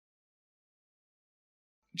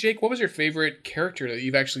Jake, what was your favorite character that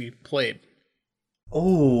you've actually played?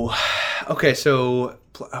 Oh, okay. So,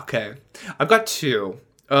 okay, I've got two.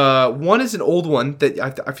 One is an old one that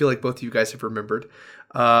I feel like both of you guys have remembered.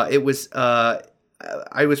 It was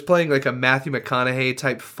I was playing like a Matthew McConaughey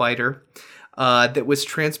type fighter that was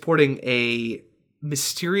transporting a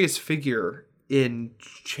mysterious figure in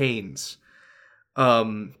chains.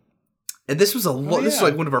 Um, and this was this is Yeah.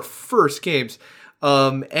 like one of our first games.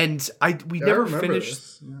 And we Yeah, I never remember finished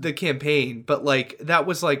this. Yeah. the campaign, but like that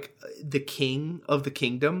was like the king of the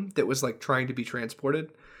kingdom that was like trying to be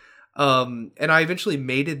transported. And I eventually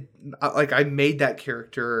I made that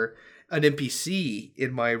character an NPC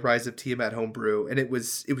in my Rise of Tiamat homebrew, and it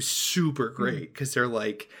was super great because they're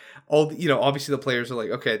like obviously the players are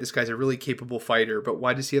like, okay, this guy's a really capable fighter, but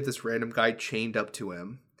why does he have this random guy chained up to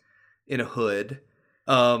him in a hood?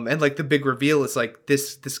 And like the big reveal is like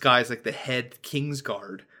this guy's like the head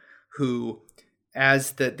Kingsguard who,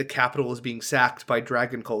 as the capital is being sacked by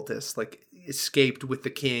dragon cultists, like escaped with the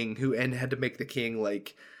king and had to make the king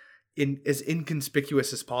like as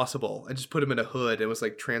inconspicuous as possible and just put him in a hood and was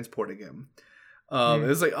like transporting him. It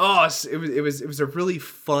was like, it was a really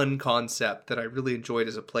fun concept that I really enjoyed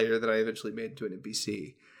as a player that I eventually made into an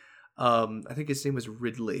NPC. I think his name was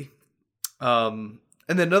Ridley. And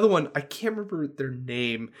then another one, I can't remember their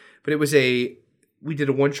name, but we did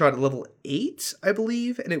a one shot at level 8, I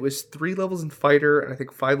believe, and it was 3 levels in fighter and I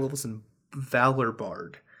think 5 levels in Valor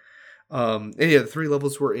Bard. And yeah, the 3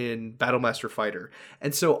 levels were in Battlemaster Fighter.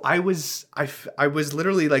 And so I was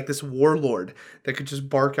literally like this warlord that could just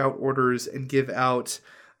bark out orders and give out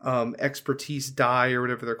expertise die or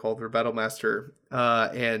whatever they're called for Battlemaster.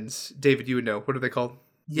 And David, you would know, what are they called?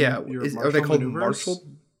 Yeah, are they called martial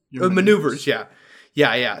maneuvers? Yeah.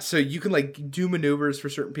 Yeah. So you can like do maneuvers for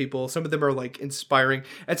certain people. Some of them are like inspiring.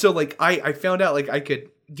 And so like I found out like I could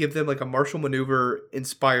give them like a martial maneuver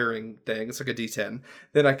inspiring thing. It's like a D10.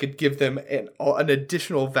 Then I could give them an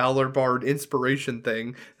additional Valor Bard inspiration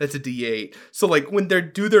thing. That's a D8. So like when they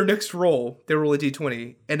do their next roll, they roll a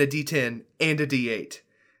D20 and a D10 and a D8.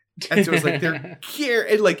 And so it was like they're care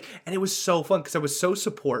and it was so fun because I was so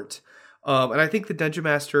support. And I think the Dungeon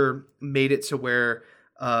Master made it to where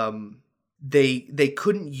they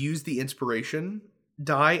couldn't use the inspiration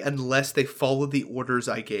die unless they followed the orders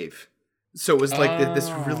I gave. So it was like this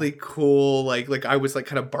really cool, like I was like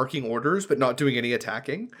kind of barking orders, but not doing any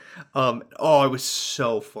attacking. It was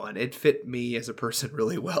so fun. It fit me as a person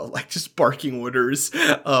really well, like just barking orders,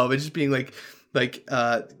 and just being like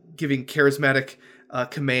giving charismatic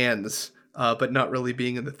commands, but not really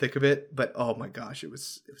being in the thick of it. But oh my gosh, it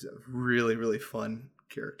was a really, really fun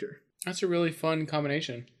character. That's a really fun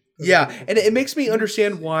combination. Yeah, and it makes me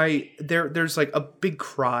understand why there's like a big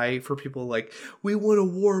cry for people like, we want a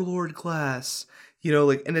warlord class,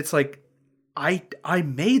 like, and it's like I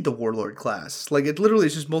made the warlord class. Like it literally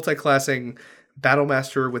is just multi-classing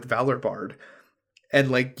Battlemaster with Valor Bard,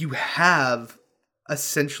 and like you have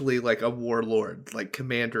essentially like a warlord like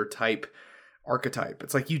commander type archetype.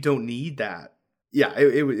 It's like you don't need that. Yeah,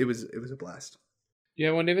 it was a blast. You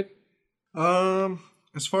have one, David?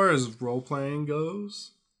 As far as role playing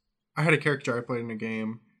goes, I had a character I played in a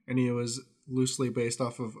game, and he was loosely based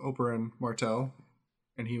off of Oberyn Martell,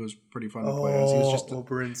 and he was pretty fun to play as. He was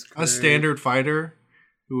just a standard fighter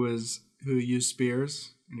who used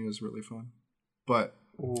spears, and he was really fun. But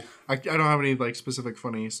I don't have any like specific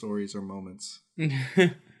funny stories or moments.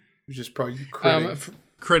 You're just probably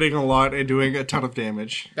critting a lot and doing a ton of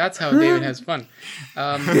damage. That's how David has fun.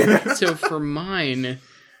 So for mine,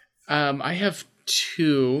 I have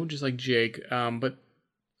 2, just like Jake, but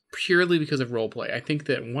purely because of roleplay. I think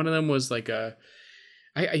that one of them was like I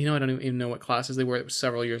don't even know what classes they were. It was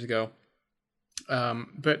several years ago.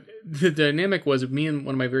 But the dynamic was me and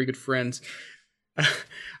one of my very good friends.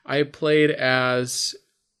 I played as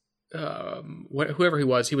whoever he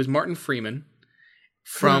was. He was Martin Freeman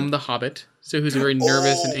from The Hobbit. So he was a very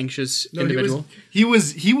nervous and anxious individual. He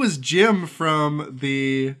was Jim from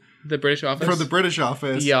the British office. From the British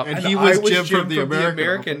office. Yeah. And he was Jim from the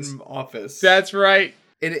American office. That's right.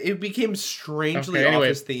 And it became strangely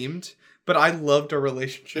office themed, but I loved our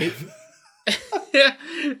relationship. Yeah,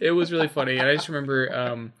 it was really funny. And I just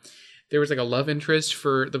remember there was like a love interest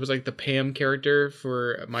there was like the Pam character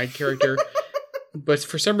for my character. But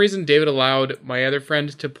for some reason, David allowed my other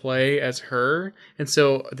friend to play as her. And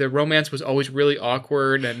so the romance was always really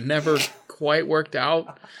awkward and never quite worked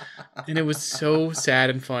out. And it was so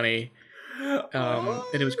sad and funny. And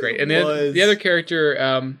it was great. And the other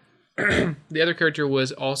character... the other character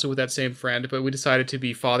was also with that same friend, but we decided to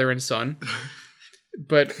be father and son.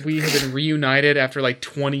 but we had been reunited after like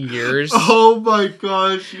 20 years. Oh my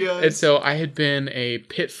gosh, yes. And so I had been a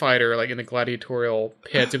pit fighter, like in the gladiatorial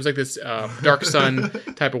pits. It was like this Dark Sun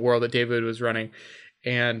type of world that David was running.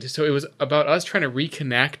 And so it was about us trying to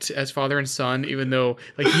reconnect as father and son, even though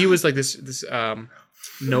like he was like this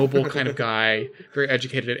noble kind of guy, very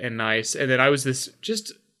educated and nice. And then I was this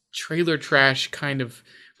just trailer trash kind of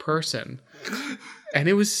person. And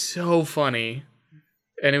it was so funny.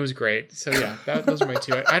 And it was great. So yeah, those are my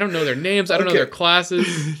two. I don't know their names. I don't know their classes.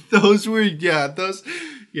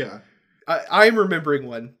 I'm remembering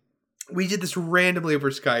one. We did this randomly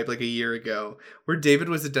over Skype like a year ago where David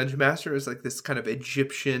was a dungeon master. It was like this kind of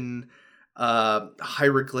Egyptian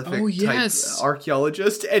hieroglyphic type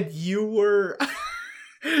archaeologist. And you were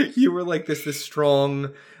like this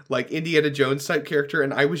strong like Indiana Jones type character.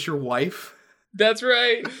 And I was your wife. That's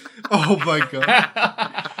right. Oh my god.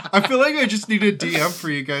 I feel like I just need a DM for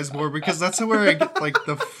you guys more because that's where I get like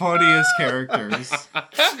the funniest characters.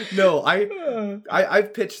 No,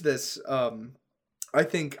 I've pitched this.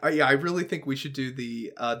 I really think we should do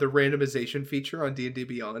the randomization feature on D&D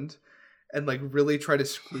Beyond, and like really try to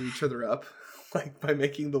screw each other up, like by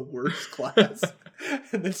making the worst class,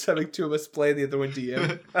 and then just having two of us play and the other one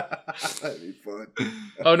DM. That'd be fun.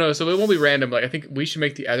 Oh no, so it won't be random. Like I think we should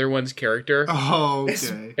make the other one's character. Oh,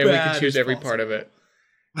 okay. And we can choose every part of it.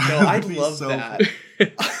 No, I'd love that.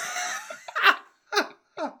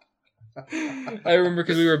 I remember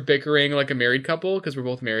because we were bickering like a married couple because we're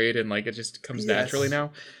both married and like it just comes naturally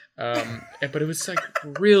now. But it was like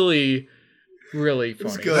really, really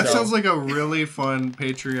funny. That sounds like a really fun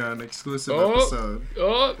Patreon exclusive episode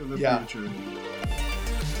in the future.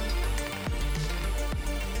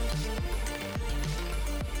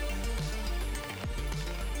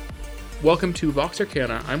 Welcome to Vox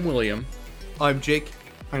Arcana. I'm William. I'm Jake.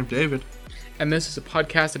 I'm David. And this is a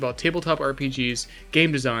podcast about tabletop RPGs,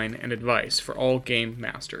 game design, and advice for all game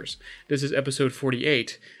masters. This is episode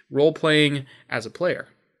 48, Role-Playing as a Player.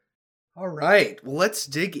 All right, well, let's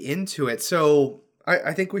dig into it. So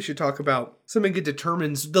I think we should talk about something that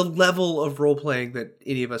determines the level of role-playing that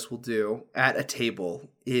any of us will do at a table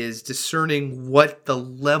is discerning what the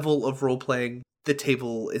level of role-playing the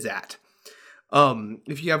table is at.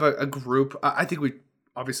 If you have a group, I think we've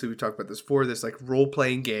talked about this before, this like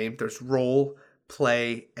role-playing game. There's role,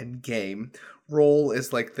 play, and game. Role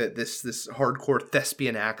is like this hardcore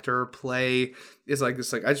thespian actor. Play is like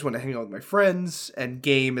this, like, I just want to hang out with my friends. And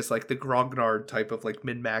game is like the grognard type of like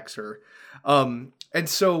min-maxer. And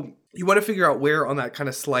so you want to figure out where on that kind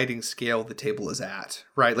of sliding scale the table is at,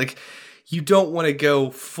 right? Like you don't want to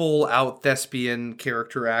go full out thespian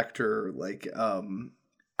character actor, like,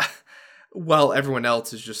 while everyone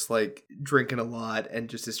else is just like drinking a lot and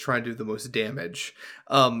just is trying to do the most damage.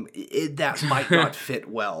 That might not fit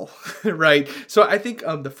well, right? So I think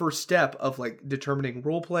the first step of like determining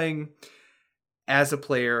role playing as a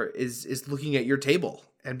player is looking at your table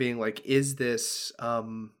and being like, is this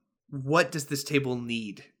what does this table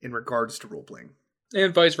need in regards to role playing?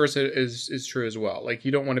 And vice versa is true as well. Like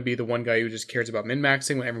you don't want to be the one guy who just cares about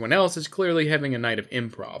min-maxing when everyone else is clearly having a night of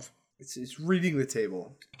improv. It's reading the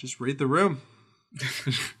table. Just read the room.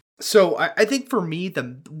 So I think for me,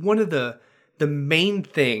 one of the main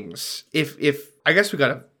things, if I guess we got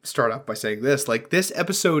to start off by saying this, like this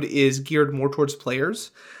episode is geared more towards players,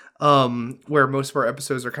 where most of our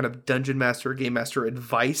episodes are kind of dungeon master, game master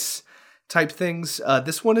advice type things.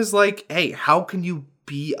 This one is like, hey, how can you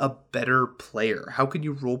be a better player? How can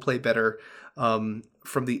you role play better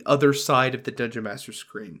from the other side of the dungeon master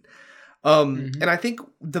screen? And I think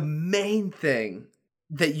the main thing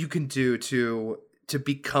that you can do to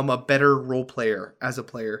become a better role player as a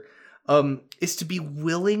player, is to be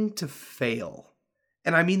willing to fail.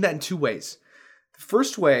 And I mean that in two ways. The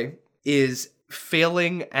first way is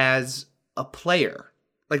failing as a player,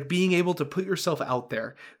 like being able to put yourself out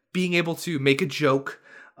there, being able to make a joke,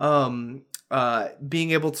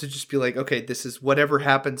 being able to just be like, okay, this is whatever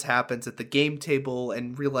happens at the game table,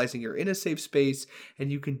 and realizing you're in a safe space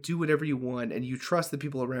and you can do whatever you want and you trust the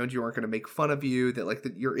people around you aren't going to make fun of you,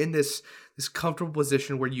 that you're in this comfortable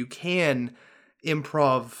position where you can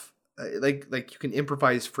improv, like you can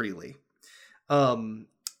improvise freely. And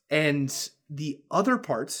the other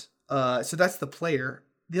part, so that's the player.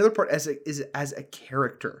 The other part is as a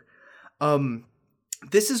character.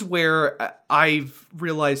 This is where I've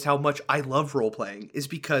realized how much I love role-playing, is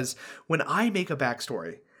because when I make a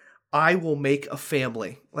backstory, I will make a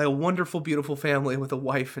family, like a wonderful, beautiful family with a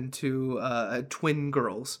wife and two twin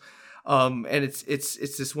girls. And it's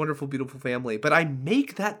this wonderful, beautiful family. But I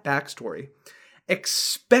make that backstory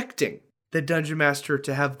expecting the Dungeon Master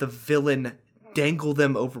to have the villain dangle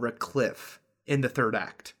them over a cliff in the third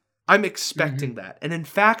act. I'm expecting that. And in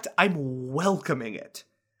fact, I'm welcoming it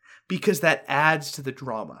because that adds to the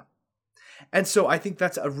drama. And so I think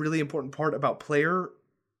that's a really important part about player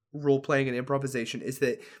role-playing and improvisation is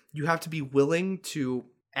that you have to be willing to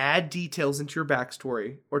add details into your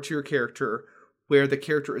backstory or to your character where the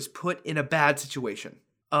character is put in a bad situation.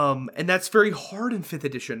 And that's very hard in 5th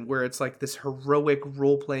edition, where it's like this heroic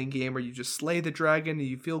role-playing game where you just slay the dragon and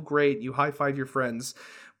you feel great, you high-five your friends.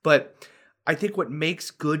 But I think what makes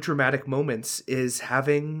good dramatic moments is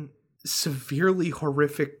having severely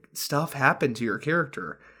horrific stuff happen to your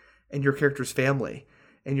character and your character's family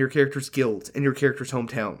and your character's guild and your character's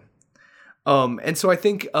hometown. And so I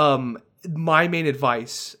think my main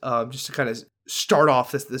advice, just to kind of start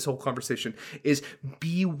off this whole conversation, is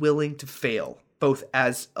be willing to fail, both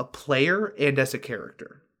as a player and as a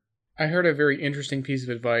character. I heard a very interesting piece of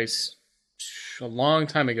advice a long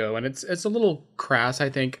time ago, and it's a little crass, I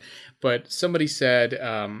think, but somebody said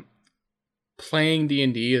playing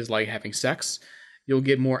D&D is like having sex. You'll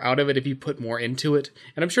get more out of it if you put more into it.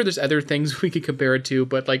 And I'm sure there's other things we could compare it to,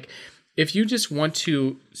 but like if you just want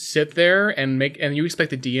to sit there and you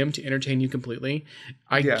expect the DM to entertain you completely,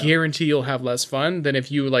 I guarantee you'll have less fun than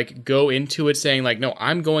if you like go into it saying like, no,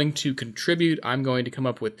 I'm going to contribute. I'm going to come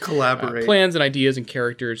up with collaborate plans and ideas and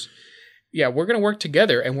characters. Yeah, we're going to work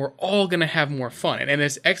together and we're all going to have more fun. And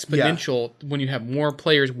it's exponential when you have more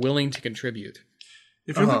players willing to contribute.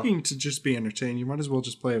 If you're looking to just be entertained, you might as well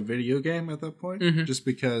just play a video game at that point. Just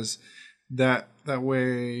because that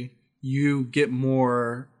way you get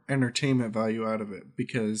more entertainment value out of it,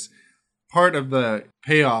 because part of the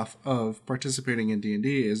payoff of participating in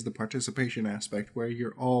D&D is the participation aspect, where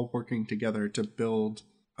you're all working together to build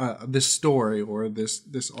this story or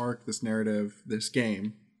this arc, this narrative, this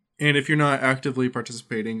game. And if you're not actively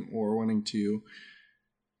participating or wanting to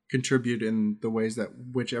contribute in the ways that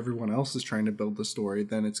which everyone else is trying to build the story,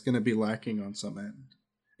 then it's going to be lacking on some end,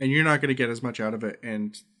 and you're not going to get as much out of it,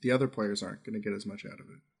 and the other players aren't going to get as much out of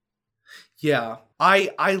it. Yeah,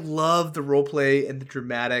 I love the role play and the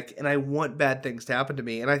dramatic, and I want bad things to happen to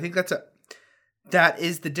me. And I think that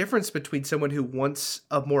is the difference between someone who wants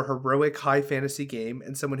a more heroic high fantasy game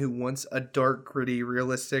and someone who wants a dark, gritty,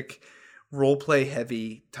 realistic, role play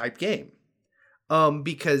heavy type game.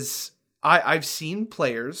 Because I've seen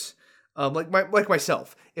players like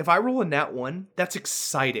myself. If I roll a nat 1, that's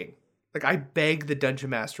exciting. Like I beg the dungeon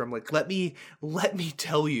master. I'm like, let me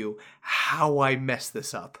tell you how I mess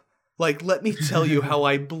this up. Like, let me tell you how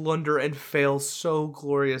I blunder and fail so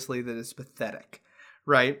gloriously that it's pathetic,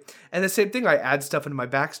 right? And the same thing, I add stuff into my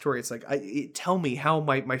backstory. It's like, tell me how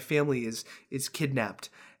my family is kidnapped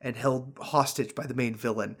and held hostage by the main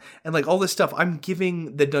villain. And like all this stuff, I'm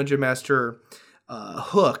giving the dungeon master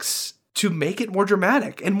hooks to make it more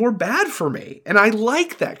dramatic and more bad for me. And I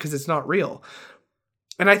like that because it's not real.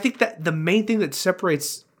 And I think that the main thing that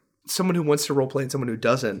separates someone who wants to roleplay and someone who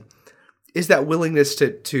doesn't is that willingness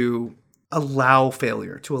to allow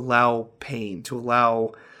failure, to allow pain, to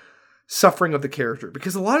allow suffering of the character.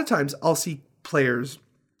 Because a lot of times I'll see players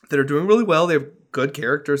that are doing really well, they have good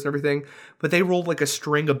characters and everything, but they roll like a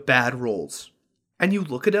string of bad rolls. And you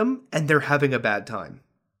look at them and they're having a bad time.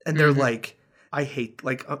 And they're like, I hate,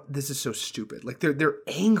 like, this is so stupid. Like they're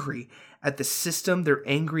angry at the system, they're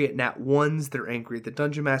angry at nat 1s, they're angry at the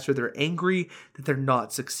dungeon master, they're angry that they're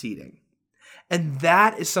not succeeding. And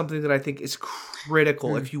that is something that I think is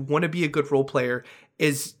critical if you want to be a good role player,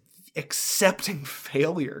 is accepting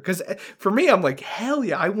failure. Because for me, I'm like, hell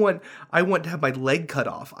yeah, I want to have my leg cut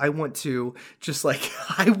off. I want to just like,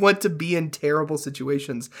 I want to be in terrible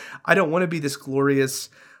situations. I don't want to be this glorious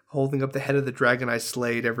holding up the head of the dragon I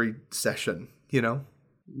slayed every session, you know?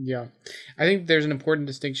 Yeah. I think there's an important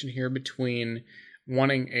distinction here between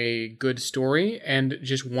wanting a good story and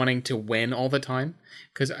just wanting to win all the time.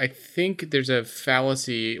 Because I think there's a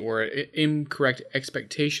fallacy or incorrect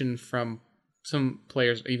expectation from some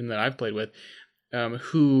players, even that I've played with,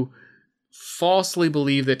 who falsely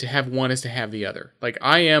believe that to have one is to have the other. Like,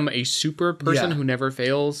 I am a super person who never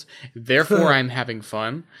fails, therefore I'm having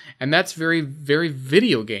fun. And that's very, very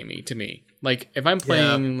video gamey to me. Like, if I'm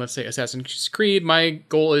playing, let's say, Assassin's Creed, my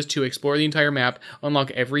goal is to explore the entire map, unlock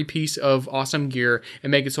every piece of awesome gear, and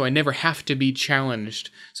make it so I never have to be challenged,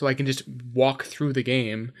 so I can just walk through the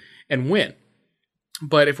game and win.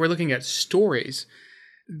 But if we're looking at stories,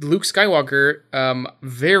 Luke Skywalker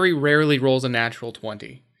very rarely rolls a natural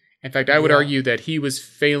 20. In fact, I would argue that he was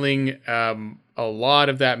failing a lot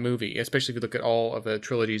of that movie, especially if you look at all of the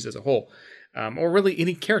trilogies as a whole. Or really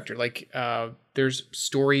any character. Like, there's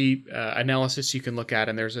story analysis you can look at,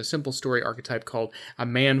 and there's a simple story archetype called a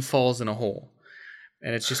man falls in a hole.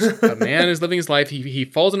 And it's just a man is living his life. He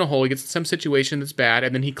falls in a hole. He gets in some situation that's bad,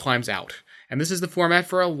 and then he climbs out. And this is the format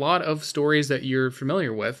for a lot of stories that you're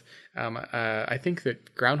familiar with. I think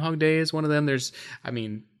that Groundhog Day is one of them.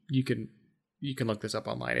 You can look this up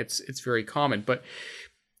online. It's very common, but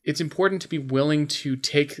it's important to be willing to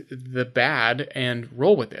take the bad and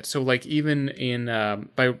roll with it. So like even in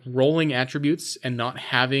by rolling attributes and not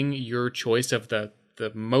having your choice of the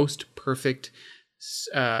most perfect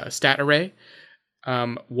stat array,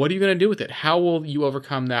 what are you going to do with it? How will you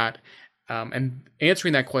overcome that? And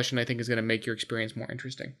answering that question, I think, is going to make your experience more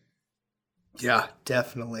interesting. Yeah,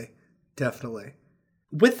 definitely.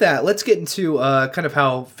 With that, let's get into kind of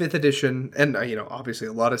how 5th edition, and obviously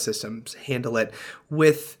a lot of systems handle it,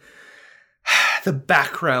 with the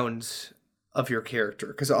background of your character.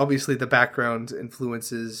 Because obviously the background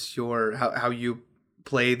influences how you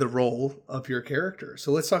play the role of your character.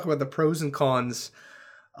 So let's talk about the pros and cons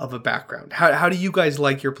of a background. How do you guys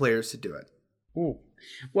like your players to do it? Ooh.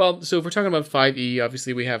 Well, so if we're talking about 5e,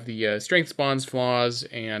 obviously we have the strengths, bonds, flaws,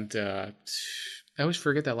 and I always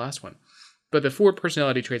forget that last one. But the 4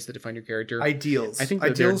 personality traits that define your character. Ideals. I think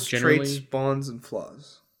ideals, generally... traits, bonds, and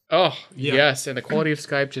flaws. Oh, yeah. Yes. And the quality of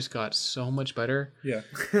Skype just got so much better. Yeah.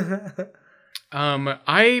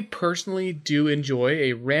 I personally do enjoy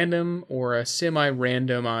a random or a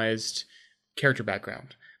semi-randomized character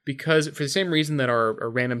background. Because for the same reason that our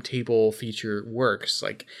random table feature works,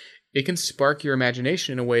 like it can spark your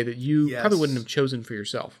imagination in a way that you probably wouldn't have chosen for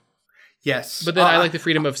yourself. Yes. But then I like the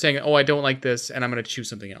freedom of saying, I don't like this, and I'm going to choose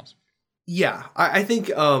something else. Yeah, I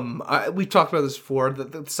think we've talked about this before,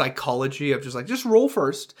 the psychology of just roll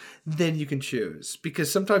first, then you can choose.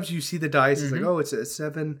 Because sometimes you see the dice, it's like, it's a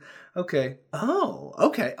 7. Okay. Oh,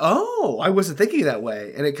 okay. Oh, I wasn't thinking that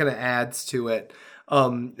way. And it kind of adds to it.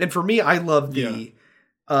 And for me, I love the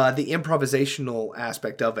improvisational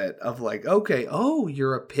aspect of it, of like, okay,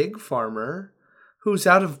 you're a pig farmer who's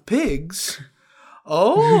out of pigs.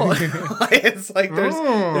 Oh, it's like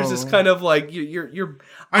there's this kind of like you're.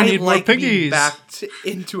 I need like more piggies. Being backed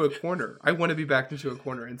into a corner. I want to be backed into a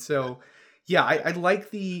corner, and so yeah, I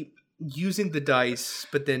like the using the dice,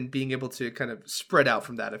 but then being able to kind of spread out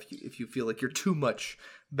from that if you feel like you're too much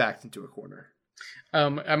backed into a corner.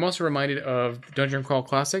 I'm also reminded of Dungeon Crawl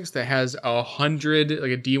Classics that has 100,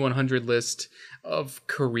 like a D100 list of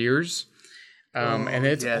careers. And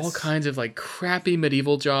it's all kinds of like crappy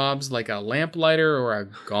medieval jobs, like a lamplighter or a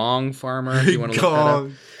gong farmer, if you want to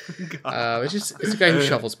look that up. It's a guy who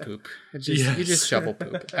shovels poop. You just shovel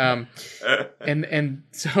poop. And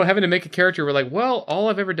so having to make a character, we're like, well, all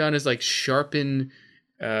I've ever done is like sharpen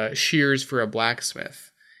shears for a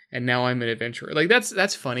blacksmith, and now I'm an adventurer. Like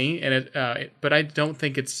that's funny, and but I don't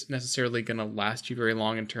think it's necessarily going to last you very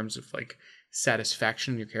long in terms of like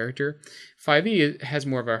satisfaction in your character. 5e has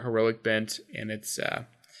more of a heroic bent, and it's going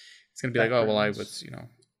to be like, I was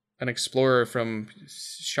an explorer from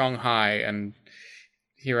Shanghai, and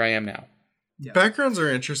here I am now. Yeah. Backgrounds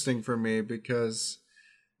are interesting for me because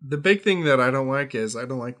the big thing that I don't like is I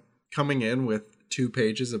don't like coming in with 2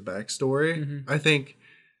 pages of backstory. I think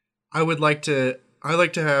I like to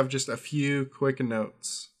have just a few quick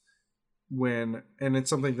notes and it's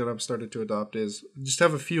something that I've started to adopt, is just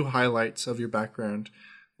have a few highlights of your background.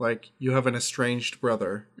 Like you have an estranged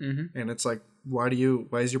brother, and it's like, why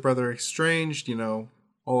is your brother estranged?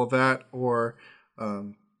 All of that, or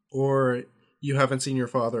you haven't seen your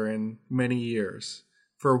father in many years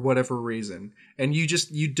for whatever reason, and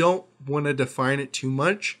you don't want to define it too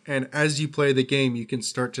much. And as you play the game, you can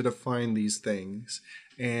start to define these things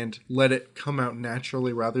and let it come out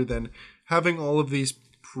naturally, rather than having all of these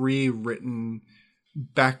pre-written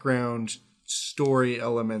background story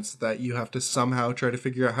elements that you have to somehow try to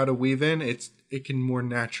figure out how to weave in. It can more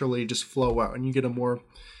naturally just flow out, and you get a more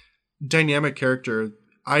dynamic character,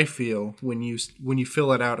 I feel, when you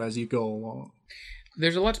fill it out as you go along.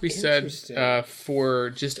 There's a lot to be said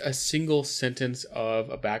for just a single sentence of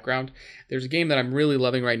a background. There's a game that I'm really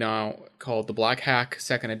loving right now called The Black Hack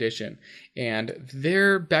 2nd Edition. And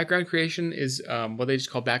their background creation is what they just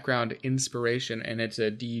call background inspiration. And it's a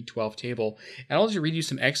D12 table. And I'll just read you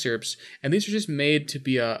some excerpts. And these are just made to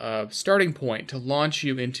be a starting point to launch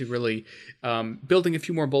you into really building a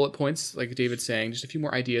few more bullet points, like David's saying, just a few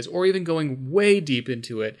more ideas, or even going way deep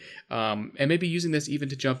into it. And maybe using this even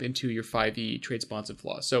to jump into your 5e traits, bonds, and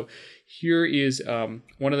flaws. So here is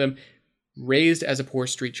one of them: raised as a poor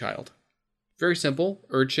street child. Very simple,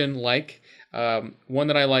 urchin-like. One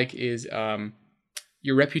that I like is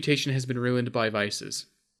your reputation has been ruined by vices.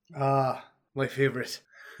 Ah, my favorite.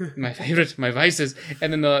 My vices.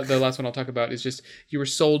 And then the last one I'll talk about is just you were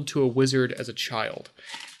sold to a wizard as a child.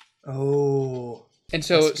 Oh. And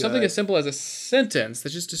so That's something good. as simple as a sentence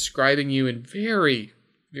that's just describing you in very,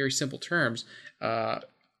 very simple terms.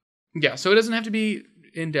 Yeah, so it doesn't have to be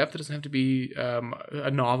in depth. It doesn't have to be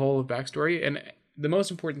a novel of backstory. And the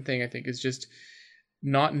most important thing, I think, is just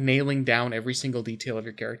not nailing down every single detail of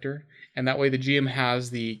your character. And that way the GM has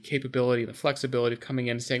the capability, the flexibility of coming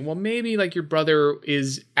in and saying, well, maybe like your brother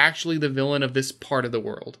is actually the villain of this part of the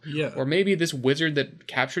world. Yeah. Or maybe this wizard that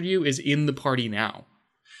captured you is in the party now.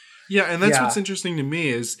 Yeah, and that's Yeah. what's interesting to me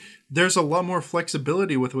is there's a lot more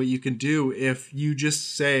flexibility with what you can do if you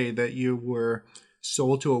just say that you were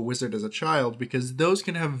sold to a wizard as a child, because those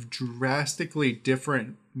can have drastically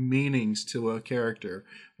different meanings to a character.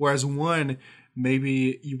 Whereas one,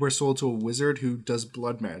 maybe you were sold to a wizard who does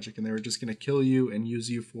blood magic and they were just going to kill you and use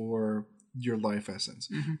you for your life essence.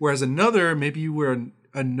 Mm-hmm. Whereas another, maybe you were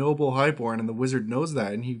a noble highborn and the wizard knows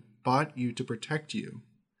that and he bought you to protect you.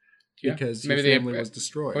 Yeah. Because Maybe your they family was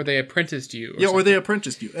destroyed. Or they apprenticed you. Or they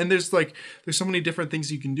apprenticed you. And there's so many different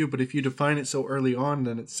things you can do, but if you define it so early on,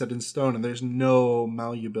 then it's set in stone and there's no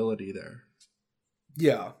malleability there.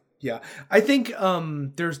 Yeah. I think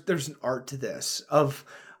there's an art to this of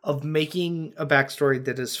making a backstory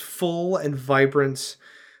that is full and vibrant,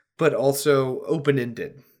 but also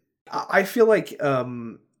open-ended. I feel like,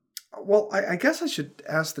 I guess I should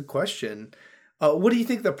ask the question. What do you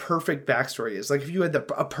think the perfect backstory is? Like if you had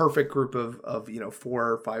a perfect group of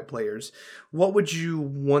 4 or 5 players, what would you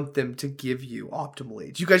want them to give you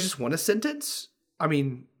optimally? Do you guys just want a sentence? I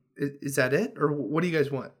mean, is that it? Or what do you guys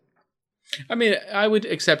want? I mean, I would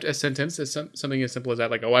accept a sentence as something as simple as that,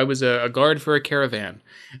 like, oh, I was a guard for a caravan.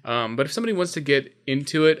 But if somebody wants to get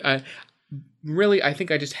into it, I think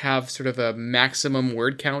I just have sort of a maximum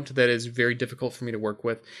word count that is very difficult for me to work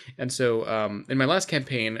with. And so in my last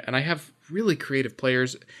campaign, and I have really creative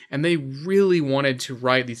players, and they really wanted to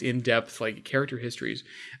write these in-depth like character histories.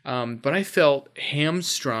 But I felt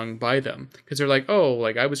hamstrung by them because they're like, oh,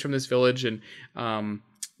 like I was from this village and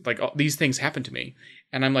these things happened to me.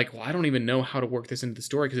 And I'm like, well, I don't even know how to work this into the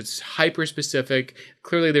story because it's hyper specific.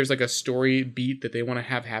 Clearly there's like a story beat that they want to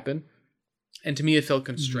have happen. And to me, it felt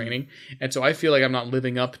constraining. Mm-hmm. And so I feel like I'm not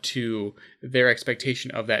living up to their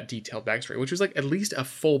expectation of that detailed backstory, which was like at least a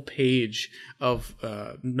full page of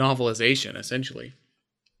novelization, essentially.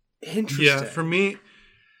 Interesting. Yeah, for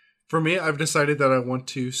me, I've decided that I want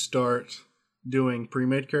to start doing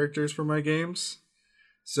pre-made characters for my games.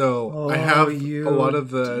 So I have a lot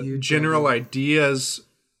of the general ideas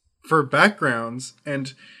for backgrounds,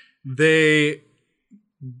 and they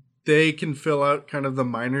can fill out kind of the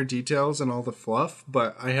minor details and all the fluff,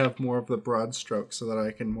 but I have more of the broad strokes so that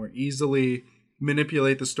I can more easily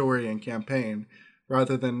manipulate the story and campaign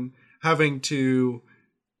rather than having to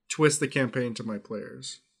twist the campaign to my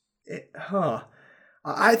players.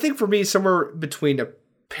 I think for me, somewhere between a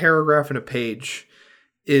paragraph and a page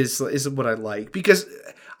is what I like, because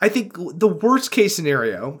I think the worst case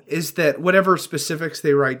scenario is that whatever specifics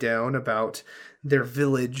they write down about their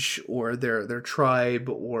village or their tribe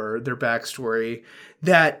or their backstory,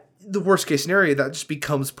 that the worst case scenario, that just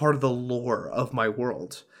becomes part of the lore of my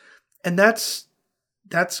world. And that's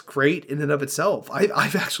great in and of itself.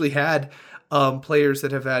 I've actually had players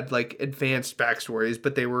that have had like advanced backstories,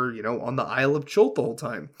 but they were, on the Isle of Chult the whole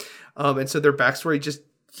time. And so their backstory just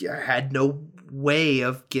had no way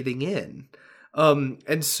of getting in.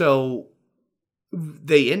 And so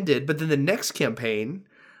they ended, but then the next campaign,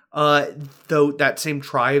 though that same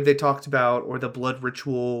tribe they talked about, or the blood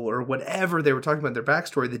ritual, or whatever they were talking about in their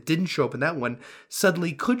backstory that didn't show up in that one,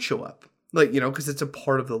 suddenly could show up, because it's a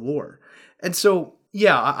part of the lore. And so,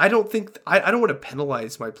 yeah, I don't think I don't want to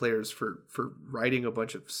penalize my players for writing a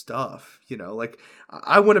bunch of stuff.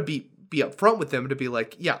 I want to be upfront with them to be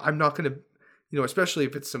like, yeah, I'm not going to, especially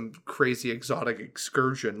if it's some crazy exotic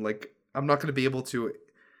excursion, like I'm not going to be able to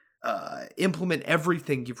implement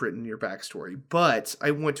everything you've written in your backstory, but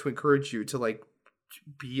I want to encourage you to like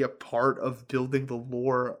be a part of building the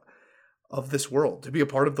lore of this world, to be a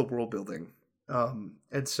part of the world building.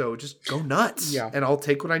 And so just go nuts, and I'll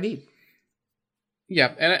take what I need.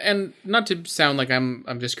 Yeah, and not to sound like I'm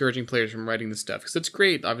discouraging players from writing this stuff, because it's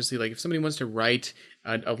great. Obviously, like if somebody wants to write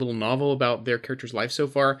a little novel about their character's life so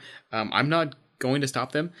far, I'm not going to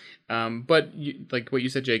stop them. But like what you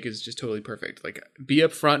said, Jake, is just totally perfect. Like be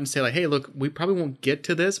upfront and say like, hey, look, we probably won't get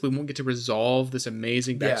to this. We won't get to resolve this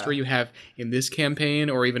amazing backstory you have in this campaign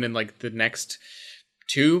or even in like the next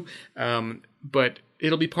 2. But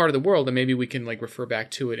it'll be part of the world, and maybe we can like refer back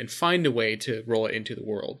to it and find a way to roll it into the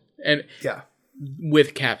world. And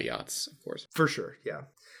with caveats, of course. For sure, yeah.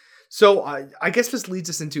 So I guess this leads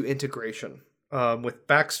us into integration with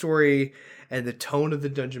backstory and the tone of the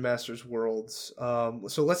Dungeon Master's worlds.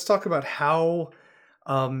 So let's talk about how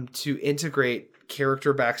to integrate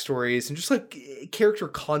character backstories and just like character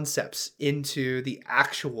concepts into the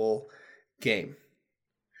actual game.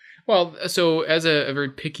 Well, so as a very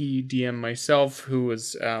picky DM myself, who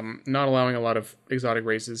was not allowing a lot of exotic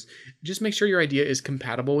races, just make sure your idea is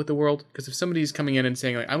compatible with the world. Because if somebody's coming in and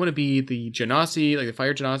saying like, "I want to be the Genasi, like the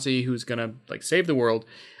Fire Genasi, who's gonna like save the world,"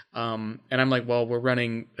 and I'm like, "Well, we're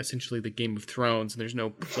running essentially the Game of Thrones, and there's no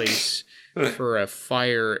place for a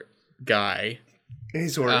fire guy."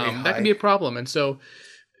 Azor Ahai. That can be a problem, and so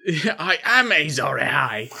I'm Azor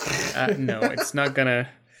Ahai. No, it's not gonna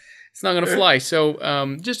fly.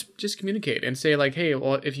 So just communicate and say like, hey,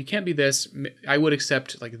 well, if you can't be this, I would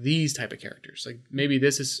accept like these type of characters. Like maybe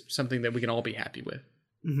this is something that we can all be happy with.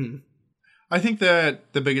 Mm-hmm. I think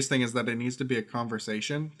that the biggest thing is that it needs to be a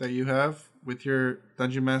conversation that you have with your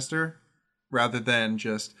dungeon master, rather than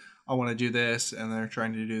just, I want to do this and they're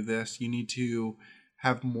trying to do this. You need to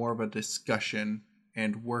have more of a discussion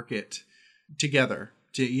and work it together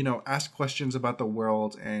to, you know, ask questions about the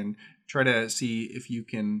world and try to see if you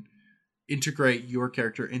can integrate your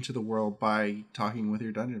character into the world by talking with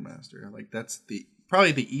your dungeon master. Like that's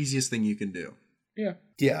probably the easiest thing you can do.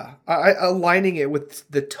 Yeah. Aligning it with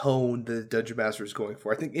the tone the dungeon master is going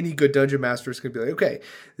for. I think any good dungeon master is going to be like, okay,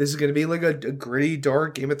 this is going to be like a gritty,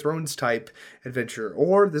 dark Game of Thrones type adventure,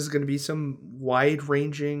 or this is going to be some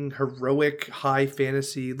wide-ranging, heroic, high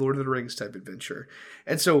fantasy Lord of the Rings type adventure.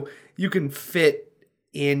 And so you can fit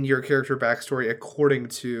in your character backstory according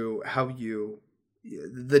to how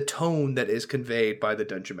the tone that is conveyed by the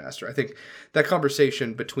dungeon master. I think that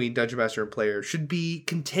conversation between dungeon master and player should be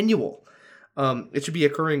continual. It should be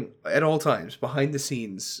occurring at all times behind the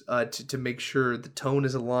scenes to make sure the tone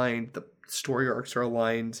is aligned, the story arcs are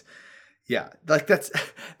aligned. Yeah, like that's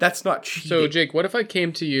not cheating. So Jake, what if I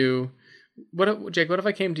came to you? What if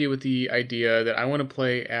I came to you with the idea that I want to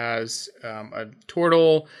play as a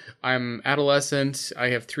turtle? I'm adolescent. I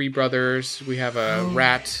have 3 brothers. We have a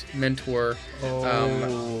rat mentor. You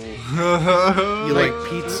like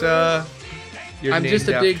pizza? You're I'm just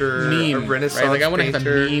a big meme, a Renaissance right? Like I want to have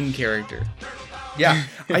painter. a meme character. Yeah,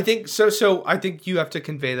 I think so. So I think you have to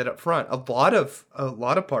convey that up front. A lot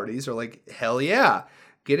of parties are like, hell yeah,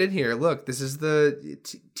 get in here. Look, this is the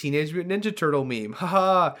Teenage Mutant Ninja Turtle meme.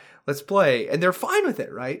 Haha, let's play, and they're fine with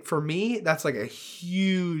it, right? For me, that's like a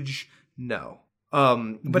huge no.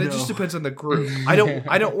 But it just depends on the group. I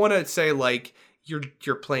don't want to say like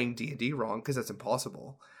you're playing D&D wrong, because that's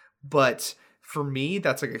impossible. But for me,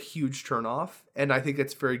 that's like a huge turnoff, and I think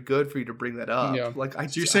it's very good for you to bring that up. Yeah. Like,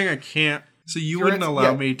 So you're saying I can't? So you wouldn't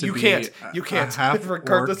allow me to you be you can't, a half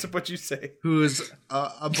regardless of what you say. Who's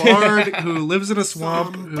a bard who lives in a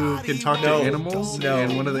swamp who can talk to animals,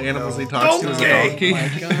 and one of the animals he talks to is a donkey. Oh my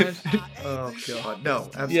god. Oh god, no,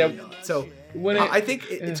 absolutely not. So I think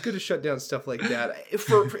it's good to shut down stuff like that.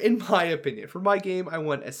 For in my opinion, for my game, I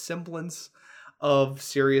want a semblance of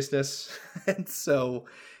seriousness, and so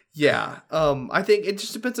yeah, I think it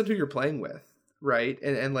just depends on who you're playing with, right?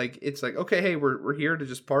 And like it's like, okay, hey, we're here to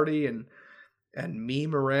just party and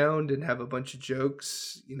meme around and have a bunch of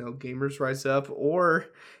jokes, you know, gamers rise up, or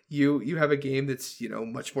you have a game that's, you know,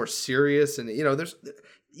 much more serious, and you know,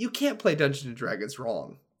 you can't play Dungeons and Dragons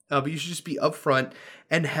wrong, but you should just be upfront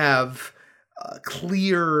and have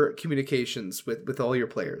clear communications with all your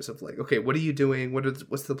players of like, okay, what are you doing?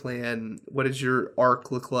 What's the plan? What does your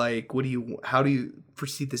arc look like? How do you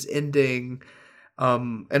foresee this ending?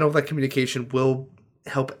 And all that communication will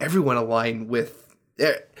help everyone align with.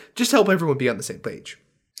 Just help everyone be on the same page.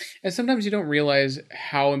 And sometimes you don't realize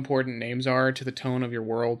how important names are to the tone of your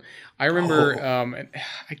world. I remember, and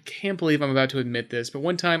I can't believe I'm about to admit this, but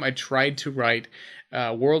one time I tried to write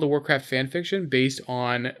World of Warcraft fanfiction based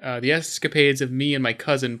on the escapades of me and my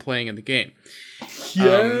cousin playing in the game.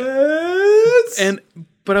 Yes!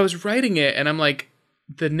 But I was writing it, and I'm like,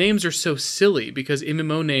 the names are so silly because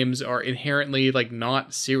MMO names are inherently like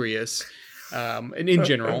not serious, and in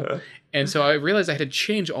general. And so I realized I had to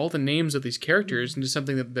change all the names of these characters into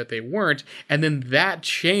something that they weren't. And then that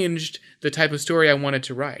changed the type of story I wanted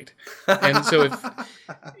to write. And so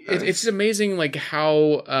it's amazing like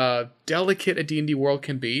how delicate a D&D world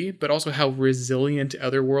can be, but also how resilient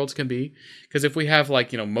other worlds can be. Because if we have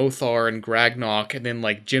like, you know, Mothar and Gragnok and then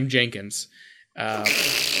like Jim Jenkins. Or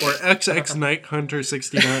XX Night Hunter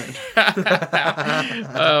 69.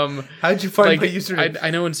 How'd you find like, my username? I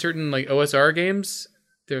know in certain like OSR games,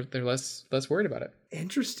 they're less worried about it.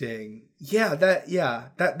 Interesting. Yeah,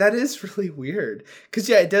 that is really weird. Because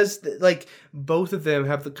it does, like, both of them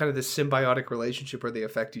have the kind of the symbiotic relationship where they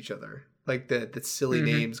affect each other. Like the silly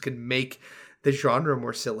names can make the genre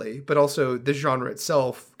more silly, but also the genre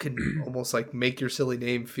itself can almost like make your silly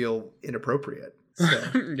name feel inappropriate.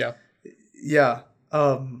 So Yeah. yeah.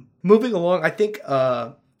 Moving along, I think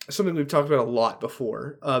something we've talked about a lot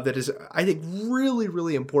before that is, I think, really,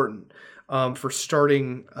 really important for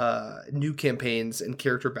starting new campaigns and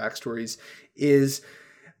character backstories is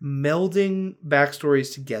melding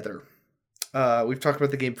backstories together. We've talked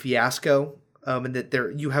about the game Fiasco, and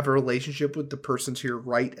that you have a relationship with the person to your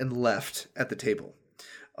right and left at the table.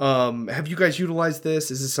 Have you guys utilized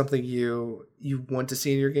this? Is this something you want to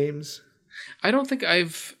see in your games? I don't think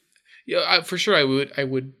I've. Yeah, for sure. I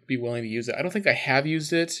would be willing to use it. I don't think I have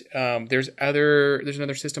used it. There's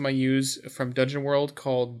another system I use from Dungeon World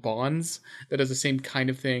called Bonds that does the same kind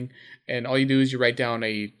of thing. And all you do is you write down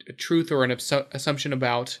a truth or an assumption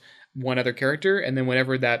about one other character, and then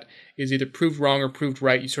whenever that is either proved wrong or proved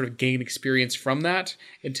right, you sort of gain experience from that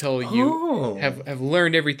until you have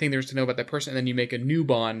learned everything there is to know about that person, and then you make a new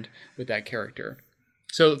bond with that character.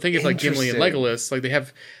 So think of like Gimli and Legolas, like they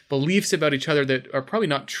have beliefs about each other that are probably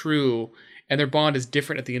not true, and their bond is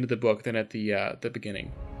different at the end of the book than at the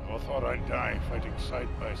beginning. I thought I'd die fighting side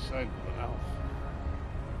by side with an elf.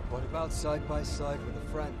 What about side by side with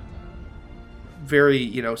a friend?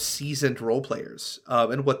 Very, seasoned role players.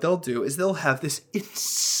 And what they'll do is they'll have this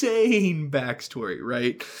insane backstory,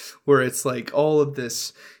 right? Where it's like all of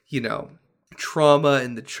this, trauma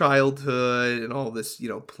in the childhood and all this,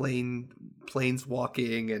 planes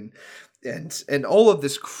walking and all of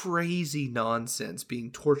this crazy nonsense, being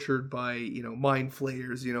tortured by, mind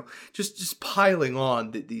flayers, just piling on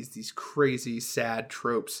these crazy sad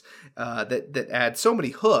tropes that add so many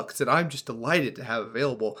hooks that I'm just delighted to have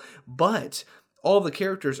available. But all the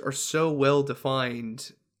characters are so well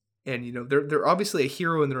defined, and they're obviously a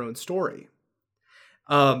hero in their own story.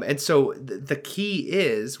 And so the key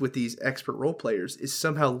is with these expert role players is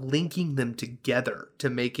somehow linking them together to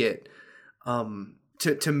make it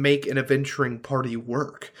to make an adventuring party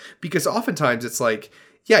work. Because oftentimes it's like,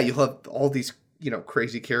 yeah, you'll have all these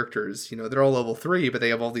crazy characters, they're all level 3, but they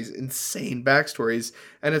have all these insane backstories,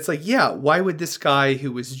 and it's like, yeah, why would this guy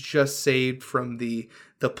who was just saved from the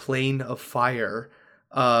plane of fire,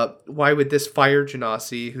 why would this fire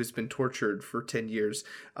genasi who's been tortured for 10 years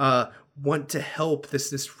want to help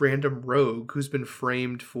this random rogue who's been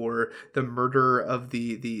framed for the murder of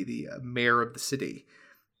the mayor of the city?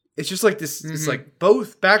 It's just like this. Mm-hmm. It's like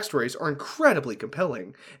both backstories are incredibly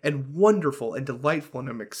compelling and wonderful and delightful, and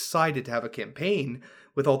I'm excited to have a campaign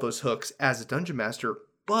with all those hooks as a dungeon master.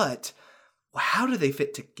 But how do they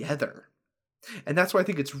fit together? And that's why I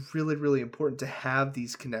think it's really, really important to have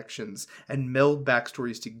these connections and meld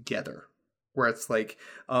backstories together. Where it's like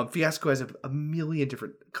Fiasco has a million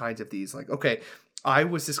different kinds of these. Like, okay, I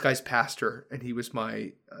was this guy's pastor, and he was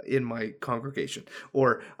in my congregation.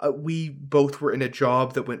 Or we both were in a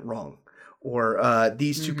job that went wrong. Or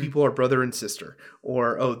these two people are brother and sister.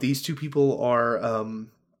 Or, these two people are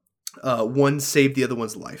one saved the other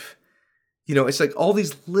one's life. It's like all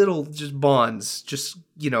these little just bonds, just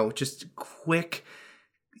quick,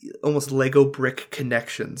 almost Lego brick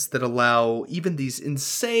connections that allow even these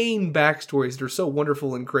insane backstories that are so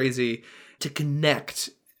wonderful and crazy to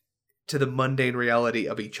connect to the mundane reality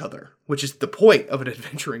of each other, which is the point of an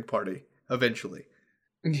adventuring party eventually.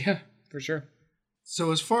 Yeah, for sure.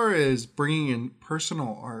 So as far as bringing in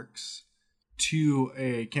personal arcs to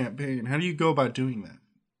a campaign, how do you go about doing that?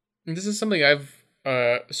 And this is something I've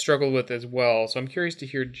struggled with as well, so I'm curious to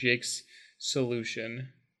hear Jake's solution.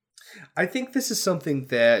 I think this is something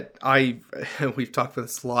that we've talked about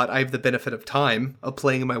this a lot. I have the benefit of time of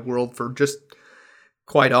playing in my world for just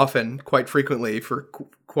quite often, quite frequently, for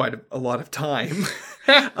quite a lot of time.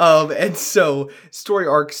 And so story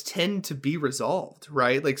arcs tend to be resolved,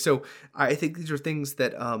 right? Like, so I think these are things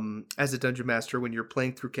that as a dungeon master, when you're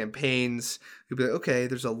playing through campaigns, you'll be like, okay,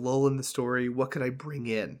 there's a lull in the story. What could I bring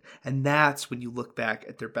in? And that's when you look back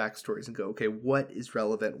at their backstories and go, okay, what is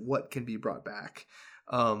relevant? What can be brought back?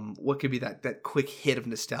 What could be that quick hit of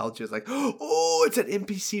nostalgia? It's like, oh, it's an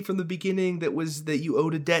NPC from the beginning that you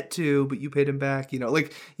owed a debt to, but you paid him back.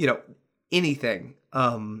 Anything.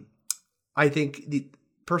 I think the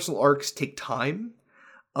personal arcs take time,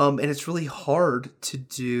 and it's really hard to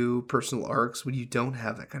do personal arcs when you don't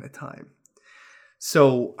have that kind of time.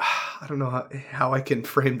 So I don't know how I can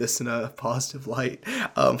frame this in a positive light,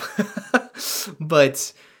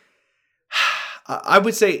 but I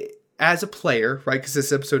would say, as a player, right, because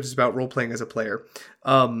this episode is about role-playing as a player,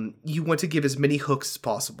 you want to give as many hooks as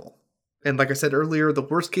possible. And like I said earlier, the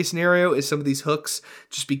worst case scenario is some of these hooks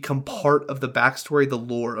just become part of the backstory, the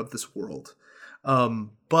lore of this world.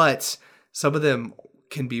 But some of them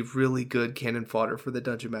can be really good cannon fodder for the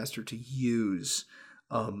Dungeon Master to use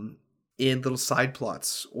in little side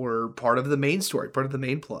plots or part of the main story, part of the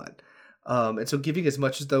main plot. And so giving as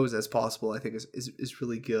much of those as possible, I think is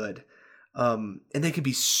really good. And they can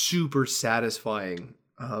be super satisfying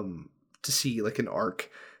to see like an arc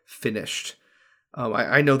finished.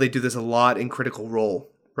 I know they do this a lot in Critical Role,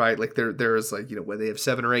 right? Like there's like, where they have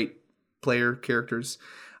 7 or 8 player characters.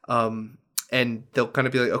 And they'll kind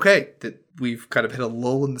of be like, okay, that we've kind of hit a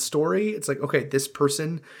lull in the story. It's like, okay, this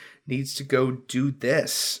person needs to go do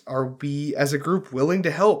this. Are we as a group willing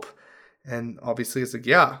to help? And obviously it's like,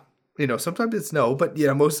 yeah, sometimes it's no, but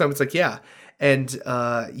most of the time it's like, yeah. And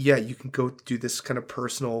you can go do this kind of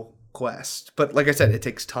personal quest. But like I said, it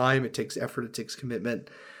takes time, it takes effort, it takes commitment.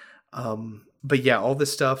 But yeah, all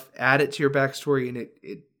this stuff, add it to your backstory, and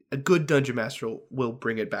a good dungeon master will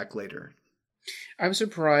bring it back later. I'm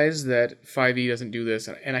surprised that 5e doesn't do this,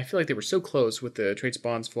 and I feel like they were so close with the traits,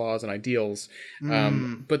 bonds, flaws, and ideals.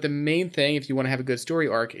 But the main thing, if you want to have a good story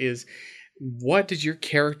arc, is what does your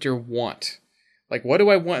character want? Like, what do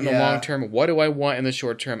I want in the long term? What do I want in the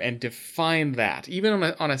short term? And define that, even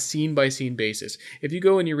on a scene-by-scene basis. If you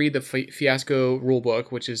go and you read the Fiasco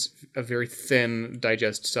rulebook, which is a very thin,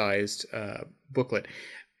 digest-sized booklet,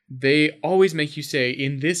 they always make you say,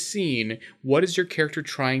 in this scene, what is your character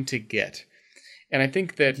trying to get? And I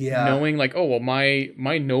think that knowing like, oh, well, my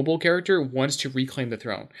noble character wants to reclaim the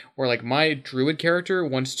throne, or like my druid character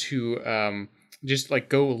wants to just like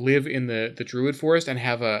go live in the druid forest and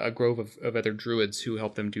have a grove of other druids who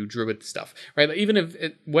help them do druid stuff, right? Like, even if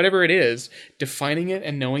whatever it is, defining it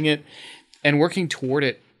and knowing it and working toward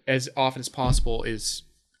it as often as possible is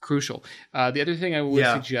crucial. The other thing I would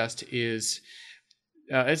suggest is,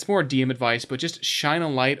 it's more DM advice, but just shine a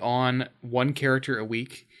light on one character a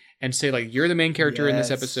week. And say, like, you're the main character in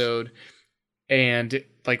this episode, and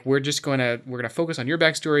like we're gonna focus on your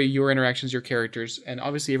backstory, your interactions, your characters, and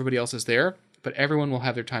obviously everybody else is there, but everyone will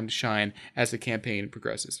have their time to shine as the campaign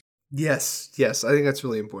progresses. Yes, I think that's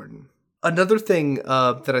really important. Another thing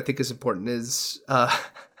that I think is important is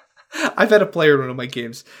I've had a player in one of my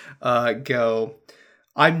games go,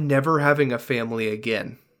 "I'm never having a family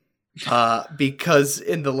again." Because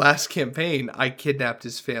in the last campaign, I kidnapped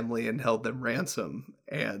his family and held them ransom,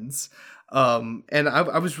 and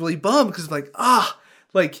I was really bummed because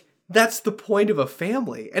like that's the point of a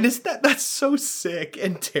family, and that's so sick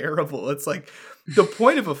and terrible. It's like the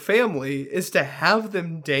point of a family is to have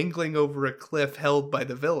them dangling over a cliff held by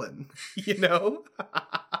the villain,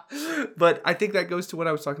 But I think that goes to what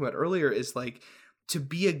I was talking about earlier, is like to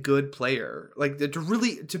be a good player, like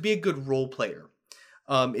to be a good role player.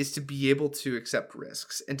 Is to be able to accept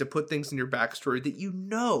risks and to put things in your backstory that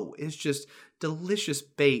is just delicious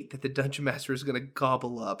bait that the dungeon master is going to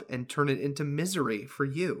gobble up and turn it into misery for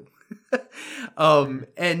you.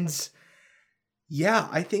 And yeah,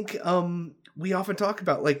 I think we often talk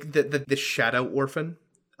about like the shadow orphan,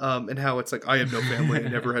 and how it's like, I have no family, I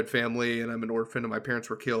never had family, and I'm an orphan, and my parents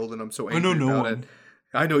were killed, and I'm so angry about it.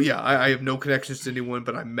 I know, I have no connections to anyone,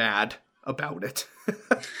 but I'm mad about it.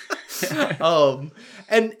 And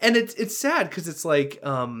it's sad because it's like,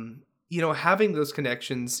 having those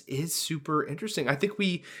connections is super interesting. I think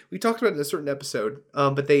we talked about it in a certain episode,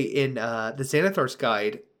 but they in the Xanathar's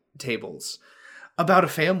Guide tables about a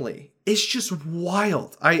family. It's just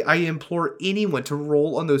wild. I implore anyone to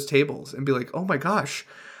roll on those tables and be like, oh my gosh,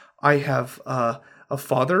 I have a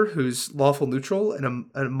father who's lawful neutral and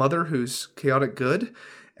a mother who's chaotic good.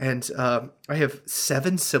 And I have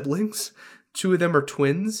 7 siblings. 2 of them are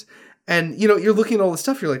twins. And, you're looking at all this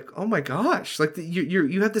stuff. You're like, oh my gosh, like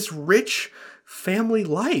you have this rich family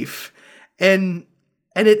life, and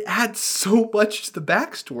it adds so much to the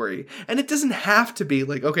backstory. And it doesn't have to be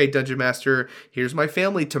like, okay, Dungeon Master, here's my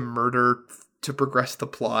family to murder to progress the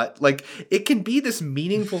plot. Like, it can be this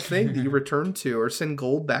meaningful thing that you return to or send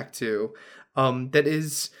gold back to. That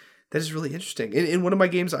is really interesting. In one of my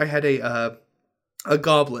games, I had a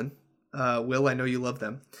goblin. Will, I know you love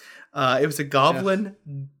them. It was a goblin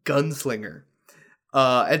gunslinger.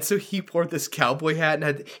 And so he wore this cowboy hat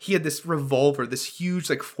and he had this revolver, this huge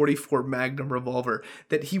like 44 Magnum revolver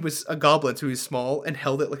that he was a goblin, so he was small and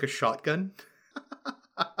held it like a shotgun.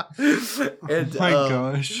 And, oh my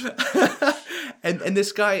gosh. and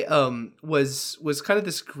this guy was kind of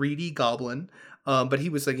this greedy goblin. But he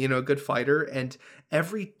was like, a good fighter. And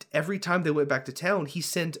every time they went back to town, he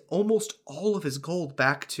sent almost all of his gold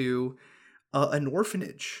back to an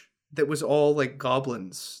orphanage that was all like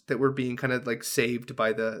goblins that were being kind of like saved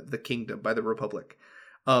by the kingdom, by the Republic.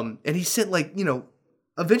 And he sent like,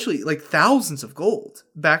 eventually like thousands of gold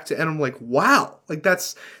back to, and I'm like, wow, like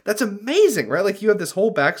that's amazing, right? Like you have this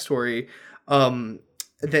whole backstory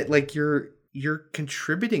that like you're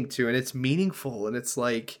contributing to, and it's meaningful, and it's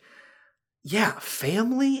like, yeah,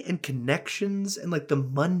 family and connections and like the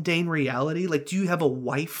mundane reality. Like, do you have a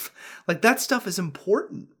wife? Like, that stuff is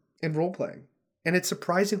important in role playing, and it's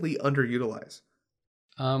surprisingly underutilized.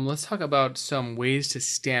 Let's talk about some ways to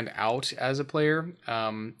stand out as a player.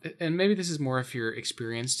 And maybe this is more if you're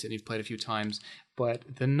experienced and you've played a few times.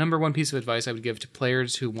 But the number one piece of advice I would give to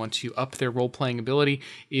players who want to up their role playing ability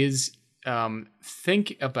is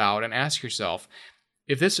think about and ask yourself,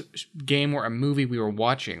 if this game were a movie we were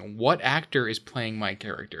watching, what actor is playing my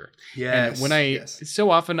character? Yes. And when so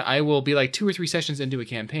often I will be like 2 or 3 sessions into a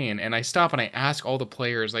campaign and I stop and I ask all the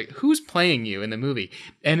players, like, who's playing you in the movie?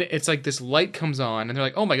 And it's like this light comes on and they're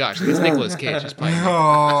like, oh my gosh, it's Nicolas Cage is playing me.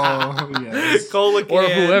 Oh, yes. Cole again. Or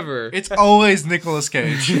whoever. It's always Nicolas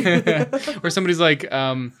Cage. Or somebody's like,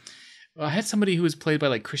 I had somebody who was played by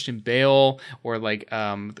like Christian Bale or like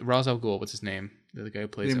Ra's al Ghul, what's his name? The guy who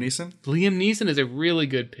plays Liam him. Neeson? Liam Neeson is a really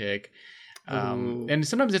good pick. And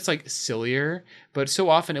sometimes it's like sillier, but so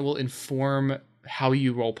often it will inform how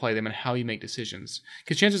you role play them and how you make decisions.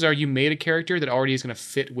 Because chances are you made a character that already is going to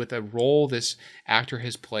fit with a role this actor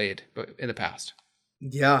has played in the past.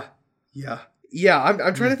 Yeah.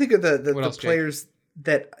 I'm trying to think of the else, players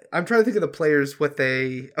I'm trying to think of the players what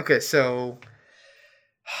they. Okay, so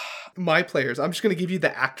my players. I'm just going to give you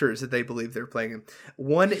the actors that they believe they're playing him.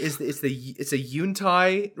 One is it's a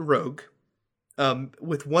Yuntai rogue,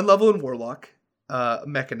 with 1 level in Warlock,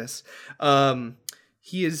 Mechanist.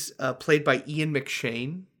 He is played by Ian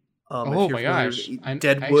McShane. Oh my gosh,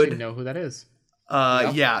 Deadwood. I actually know who that is.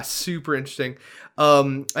 Yeah, super interesting.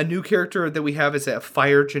 A new character that we have is a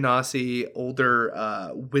Fire Genasi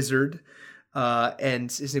older wizard, and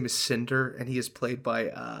his name is Cinder, and he is played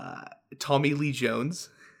by Tommy Lee Jones.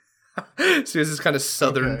 So he has this kind of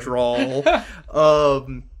southern drawl.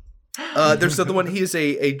 There's another one. He is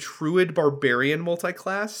a druid barbarian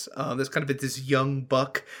multi-class. That's kind of this young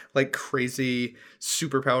buck, like crazy,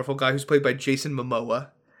 super powerful guy who's played by Jason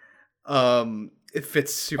Momoa. It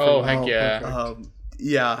fits super well. Oh, heck yeah.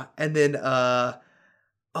 Yeah. And then, oh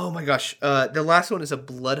my gosh. The last one is a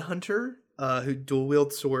blood hunter, who dual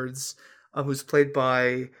wields swords, who's played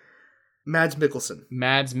by Mads Mikkelsen.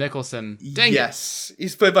 Mads Mikkelsen. Dang yes.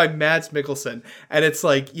 He's played by Mads Mikkelsen. And it's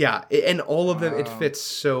like, yeah, and all of them, it fits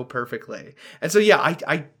so perfectly. And so, yeah,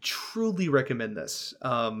 I truly recommend this.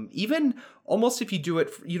 Even almost if you do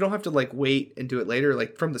it, you don't have to like wait and do it later,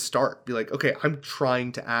 like from the start. Be like, okay, I'm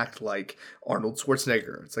trying to act like Arnold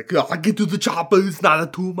Schwarzenegger. It's like, I get to the chopper, it's not a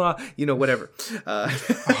tumor, whatever.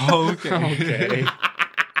 Okay.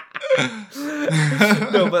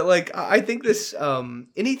 No, but like I think this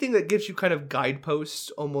anything that gives you kind of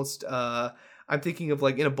guideposts almost I'm thinking of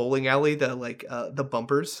like in a bowling alley the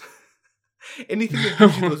bumpers. Anything that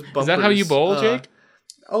gives you those bumpers. Is that how you bowl, Jake?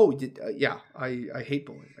 Yeah. I hate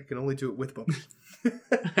bowling. I can only do it with bumpers.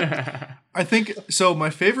 I think so. My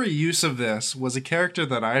favorite use of this was a character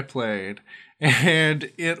that I played, and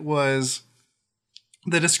it was.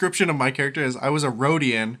 The description of my character is I was a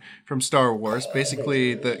Rhodian from Star Wars,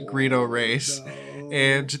 basically the Greedo race. No.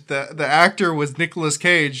 And the actor was Nicolas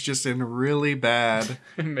Cage, just in really bad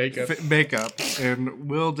makeup. And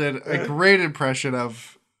Will did a great impression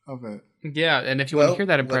of it. Yeah, and if you want to hear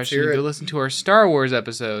that impression, go listen to our Star Wars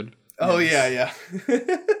episode. Oh, yes.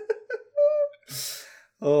 Yeah.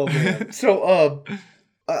 Oh, man. So,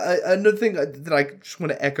 another thing that I just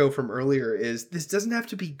want to echo from earlier is this doesn't have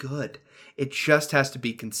to be good. It just has to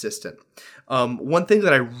be consistent. One thing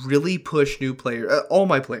that I really push new players, all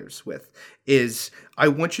my players with, is I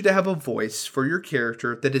want you to have a voice for your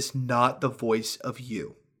character that is not the voice of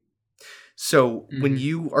you. So when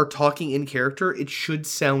you are talking in character, it should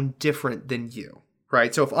sound different than you,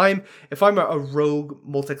 right? So if I'm a rogue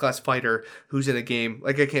multi-class fighter who's in a game,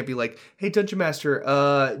 like I can't be like, hey, Dungeon Master,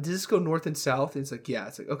 does this go north and south? And it's like, yeah.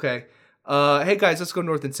 It's like, okay. Hey guys, let's go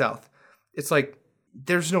north and south. It's like,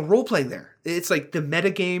 there's no role playing there. It's like the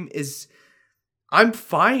metagame is. I'm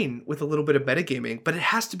fine with a little bit of metagaming, but it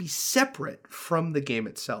has to be separate from the game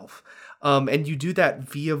itself. And you do that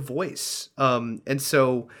via voice. And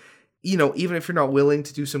so, even if you're not willing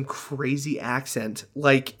to do some crazy accent,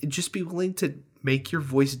 like just be willing to make your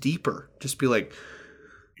voice deeper. Just be like,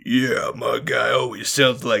 yeah, my guy always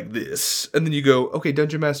sounds like this. And then you go, okay,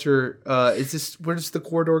 Dungeon Master, where does the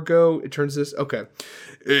corridor go? It turns this, okay.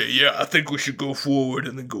 Yeah, I think we should go forward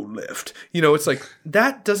and then go left. It's like,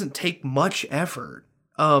 that doesn't take much effort.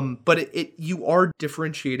 But you are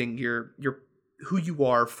differentiating your who you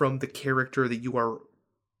are from the character that you are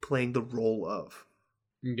playing the role of.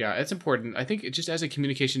 Yeah, it's important. I think just as a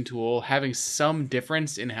communication tool, having some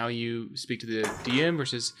difference in how you speak to the DM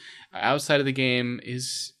versus outside of the game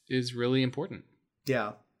is really important.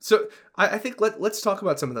 Yeah. So I think let's talk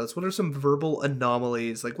about some of those. What are some verbal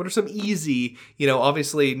anomalies? Like, what are some easy,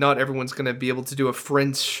 obviously not everyone's going to be able to do a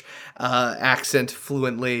French accent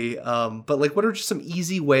fluently, but like, what are just some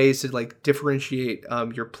easy ways to like differentiate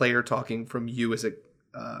your player talking from you as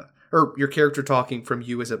or your character talking from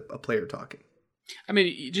you as a player talking? I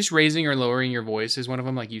mean, just raising or lowering your voice is one of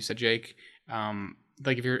them, like you said, Jake.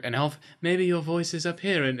 Like if you're an elf, maybe your voice is up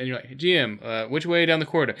here, and you're like, GM, which way down the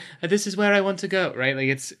corridor? This is where I want to go, right? Like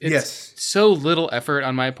it's Yes. so little effort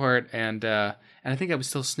on my part, and I think I was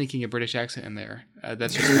still sneaking a British accent in there.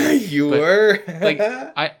 That's just me. You were Like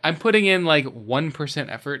I'm putting in like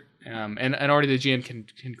 1% effort, and already the GM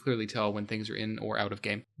can clearly tell when things are in or out of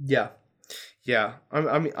game. Yeah.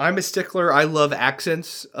 I'm a stickler. I love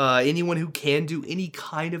accents. Anyone who can do any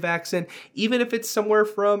kind of accent, even if it's somewhere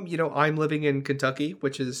from, I'm living in Kentucky,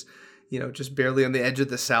 which is, just barely on the edge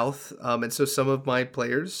of the South. And so some of my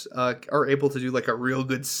players are able to do like a real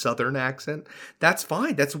good Southern accent. That's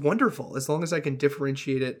fine. That's wonderful. As long as I can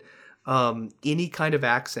differentiate it, any kind of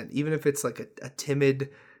accent, even if it's like a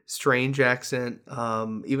timid, strange accent,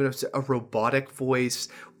 even if it's a robotic voice,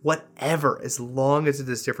 whatever, as long as it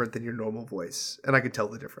is different than your normal voice. And I can tell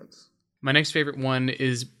the difference. My next favorite one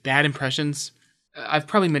is bad impressions. I've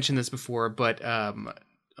probably mentioned this before, but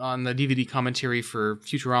on the DVD commentary for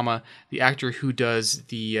Futurama, the actor who does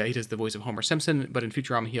he does the voice of Homer Simpson, but in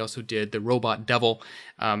Futurama he also did the robot devil.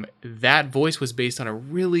 That voice was based on a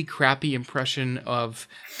really crappy impression of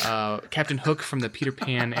Captain Hook from the Peter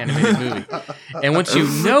Pan animated movie. And once you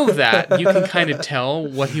know that, you can kind of tell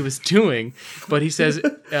what he was doing. But he says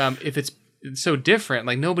if it's so different,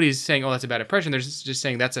 like nobody's saying, "Oh, that's a bad impression." They're just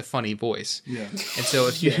saying that's a funny voice. Yeah. And so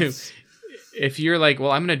if you if you're like,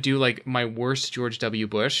 well, I'm going to do like my worst George W.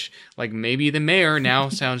 Bush, like maybe the mayor now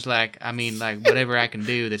sounds like, like whatever I can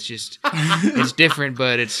do that's just, it's different,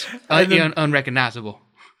 but it's unrecognizable.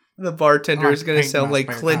 The bartender is going to sound like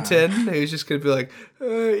spare Clinton, who's just going to be like,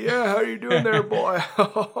 yeah, how you doing there, boy?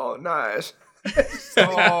 Oh, nice.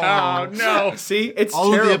 Oh, no. See, it's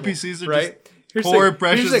all terrible, of the NPCs are right? just poor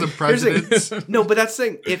impressions of presidents. No, but that's the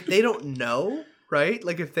thing. If they don't know, right?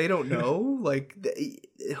 Like if they don't know, like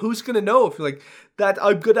who's gonna know if you're like that?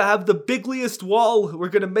 I'm gonna have the bigliest wall. We're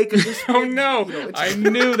gonna make it this. Oh no! I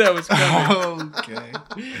knew that was coming. Okay.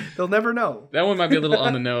 They'll never know. That one might be a little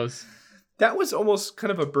on the nose. That was almost kind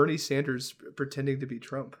of a Bernie Sanders pretending to be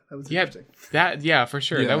Trump. That was interesting. For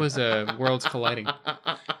sure. Yeah. That was worlds colliding.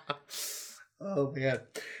 Oh man,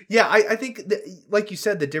 yeah. I think that, like you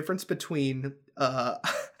said, the difference between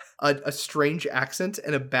a strange accent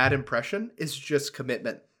and a bad impression is just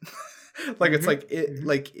commitment. Like it's like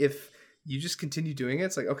like if you just continue doing it,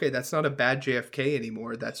 it's like, okay, that's not a bad JFK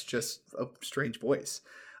anymore. That's just a strange voice.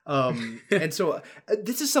 And so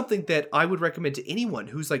this is something that I would recommend to anyone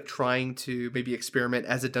who's like trying to maybe experiment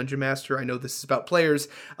as a dungeon master. I know this is about players,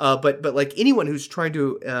 but like anyone who's trying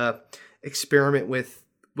to experiment with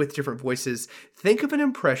different voices, think of an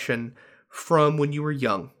impression from when you were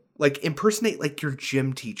young. Like impersonate like your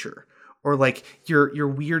gym teacher, or like your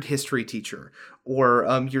weird history teacher,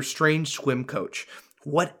 or your strange swim coach,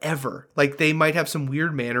 whatever. Like they might have some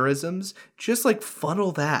weird mannerisms. Just like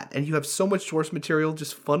funnel that, and you have so much source material.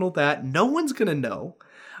 Just funnel that. No one's gonna know.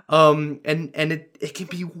 And it can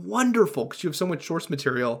be wonderful because you have so much source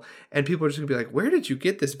material, and people are just gonna be like, "Where did you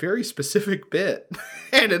get this very specific bit?"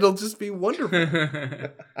 And it'll just be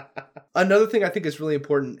wonderful. Another thing I think is really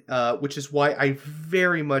important, which is why I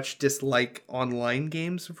very much dislike online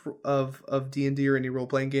games of D&D or any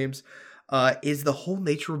role-playing games, is the whole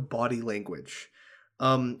nature of body language.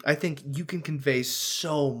 I think you can convey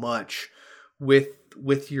so much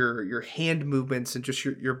with your hand movements and just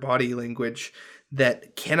your body language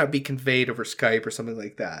that cannot be conveyed over Skype or something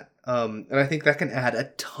like that. And I think that can add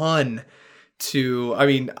a ton to,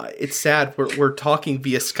 it's sad we're talking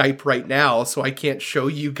via Skype right now, so I can't show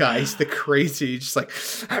you guys the crazy, just like,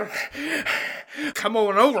 come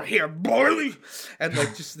on over here, boy, and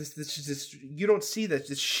like just this you don't see that,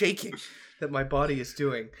 just shaking that my body is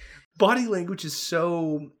doing. Body language is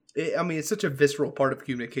so, it's such a visceral part of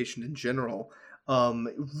communication in general.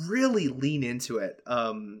 Really lean into it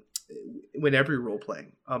whenever you're role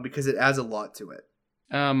playing, because it adds a lot to it.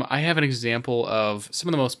 I have an example of some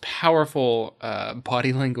of the most powerful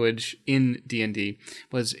body language in D&D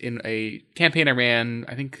was in a campaign I ran,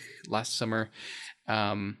 I think last summer.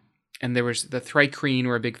 And there was the Thri-kreen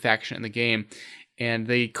were a big faction in the game. and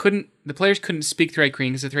the players couldn't speak Thri-kreen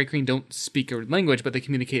because the Thri-kreen don't speak a language, but they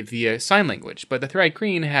communicate via sign language. But the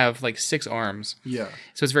Thri-kreen have like 6 arms. Yeah.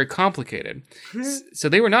 So it's very complicated. So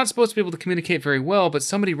they were not supposed to be able to communicate very well, but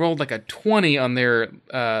somebody rolled like a 20 on their...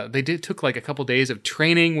 took like a couple days of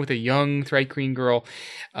training with a young Thri-kreen girl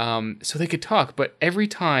so they could talk. But every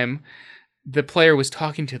time the player was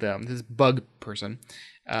talking to them, this bug person,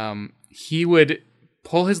 he would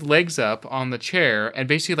pull his legs up on the chair and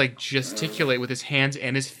basically like gesticulate with his hands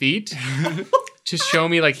and his feet to show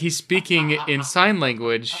me like he's speaking in sign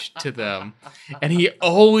language to them. And he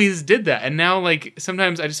always did that. And now like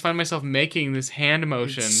sometimes I just find myself making this hand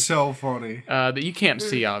motion. It's so funny. That you can't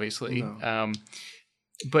see, obviously. No.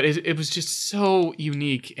 But it was just so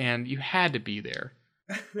unique and you had to be there.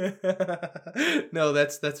 No,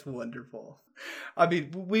 that's wonderful. I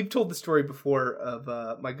mean, we've told the story before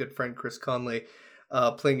of my good friend Chris Conley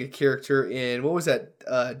playing a character in, what was that,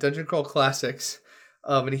 Dungeon Crawl Classics,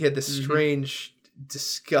 and he had this strange,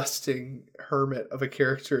 disgusting hermit of a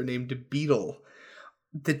character named Beetle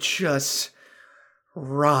that just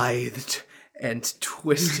writhed and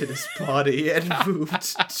twisted his body and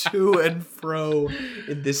moved to and fro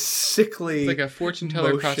in this sickly It's like a fortune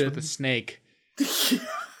teller crossed with a snake.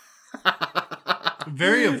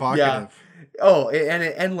 Very evocative. Yeah. Oh,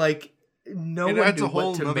 and like no It one adds knew a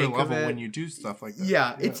whole what to nother make of level it. when you do stuff like that.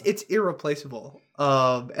 Yeah, it's irreplaceable.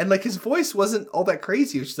 And like his voice wasn't all that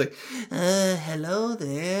crazy. It was just like, hello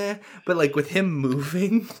there. But like with him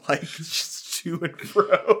moving, like just to and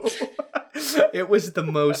fro, it was the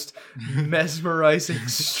most mesmerizing,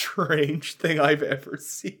 strange thing I've ever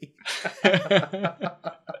seen.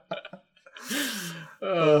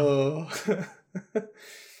 Oh.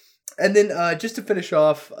 And then just to finish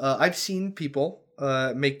off, I've seen people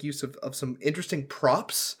make use of some interesting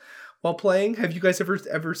props while playing. Have you guys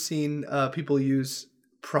ever seen people use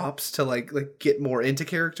props to like get more into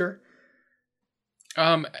character?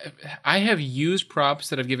 I have used props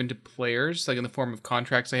that I've given to players, like in the form of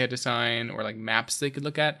contracts I had to sign or like maps they could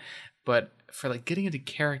look at. But for like getting into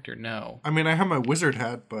character, no. I mean, I have my wizard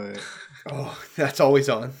hat, but Oh, that's always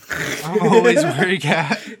on. I'm always wearing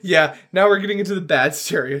hat. Yeah, now we're getting into the bad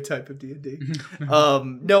stereotype of D&D.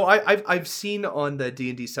 No, I've seen on the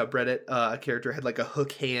D&D subreddit a character had like a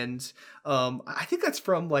hook hand. I think that's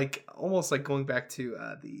from like almost like going back to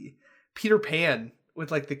the Peter Pan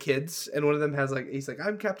with like the kids, and one of them has like, he's like,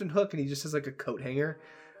 I'm Captain Hook, and he just has like a coat hanger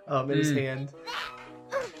in his hand.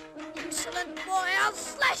 Insolent boy, I'll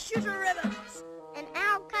slash you to ribbons. And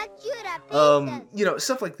I'll cut you to pieces.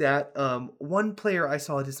 Stuff like that. One player I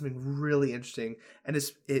saw did something really interesting, and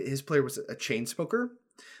his player was a chain smoker,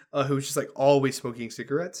 who was just like always smoking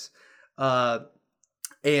cigarettes.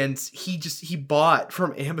 And he bought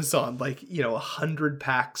from Amazon 100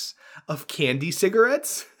 packs of candy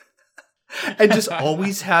cigarettes, and just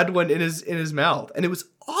always had one in his mouth, and it was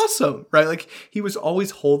awesome, right? Like he was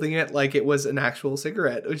always holding it like it was an actual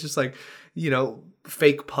cigarette. It was just like,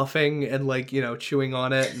 fake puffing and chewing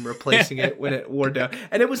on it and replacing it when it wore down,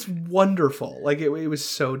 and it was wonderful. Like it was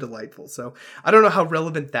so delightful. So I don't know how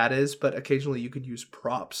relevant that is, but occasionally you could use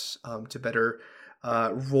props to better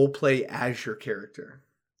role play as your character.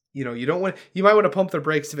 You might want to pump the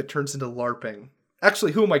brakes if it turns into LARPing.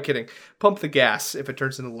 Actually, who am I kidding? Pump the gas if it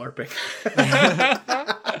turns into LARPing.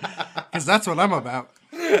 Because that's what I'm about.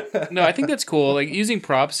 No, I think that's cool. Like using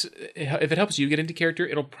props, if it helps you get into character,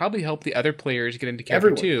 it'll probably help the other players get into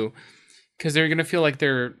character too, because they're gonna feel like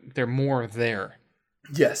they're more there.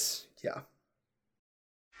 Yes. Yeah.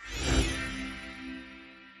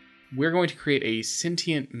 We're going to create a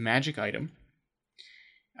sentient magic item.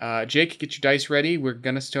 Jake, get your dice ready. We're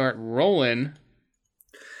gonna start rolling.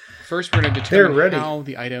 First, we're going to determine how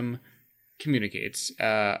the item communicates.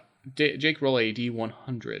 Jake, roll a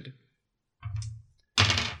D100.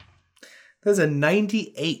 That's a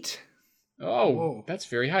 98. Oh, Whoa. That's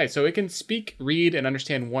very high. So it can speak, read, and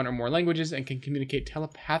understand one or more languages and can communicate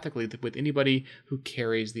telepathically with anybody who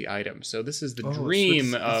carries the item. So this is the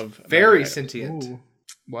dream of... very sentient.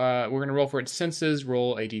 We're going to roll for its senses.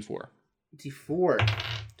 Roll a D4. D4.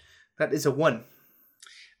 That is a 1.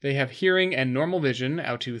 They have hearing and normal vision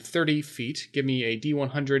out to 30 feet. Give me a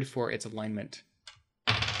D100 for its alignment.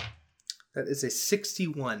 That is a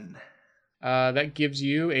 61. That gives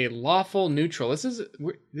you a lawful neutral.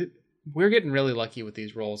 We're getting really lucky with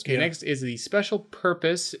these rolls. Okay, Next is the special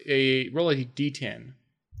purpose. Roll a D10.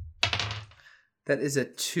 That is a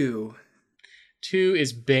 2. 2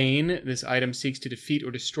 is Bane. This item seeks to defeat or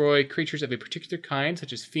destroy creatures of a particular kind,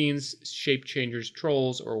 such as fiends, shape changers,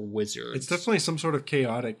 trolls, or wizards. It's definitely some sort of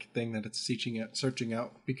chaotic thing that it's searching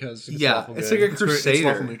out because it's like a crusader. It's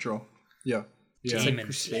lawful neutral. Yeah. It's like a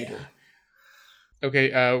crusader.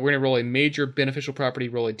 Okay, we're going to roll a major beneficial property,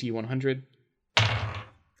 roll a D100.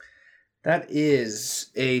 That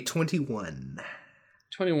is a 21.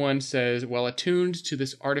 21 says, while attuned to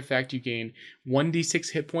this artifact, you gain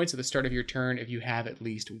 1d6 hit points at the start of your turn if you have at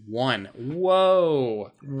least one.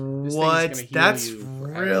 Whoa. What? That's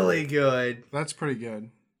really good. That's pretty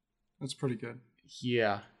good. That's pretty good.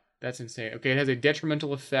 Yeah, that's insane. Okay, it has a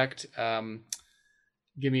detrimental effect.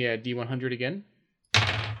 Give me a D100 again.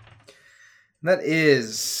 That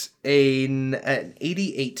is an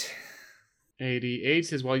 88. 88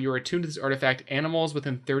 says, while you are attuned to this artifact, animals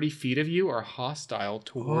within 30 feet of you are hostile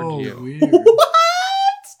toward you. Weird.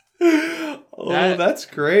 What? That's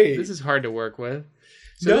great. This is hard to work with.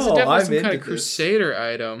 So this is definitely some kind of Crusader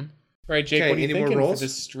item. All right, Jake, what are you thinking for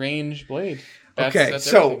this strange blade?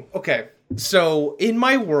 So in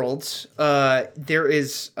my world, there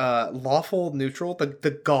is lawful neutral.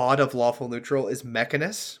 The god of lawful neutral is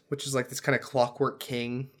Mechanus, which is like this kind of clockwork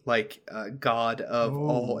king, like god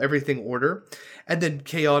of everything order. And then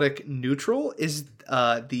chaotic neutral is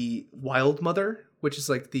the Wild Mother, which is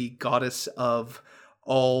like the goddess of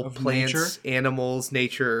all plants, nature? Animals,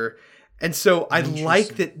 nature. And so I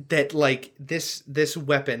like that like this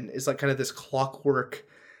weapon is like kind of this clockwork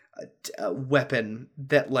weapon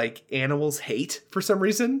that like animals hate for some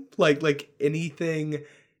reason, like anything,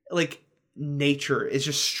 like nature is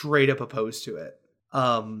just straight up opposed to it.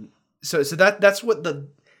 So that's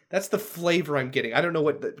the flavor I'm getting. I don't know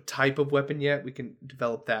what the type of weapon yet. We can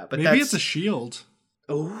develop that, but maybe it's a shield.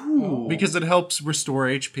 Oh, because it helps restore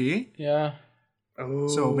HP. Yeah. Oh,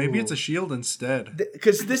 so maybe it's a shield instead.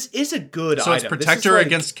 Because this is a good item. So it's protector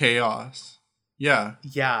against chaos. Yeah.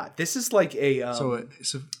 Yeah, this is like a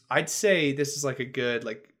I'd say this is like a good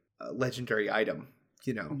legendary item,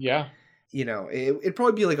 you know. Yeah. You know, it'd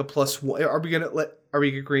probably be like a +1. Are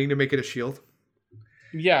we agreeing to make it a shield?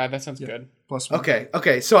 Yeah, that sounds good. +1.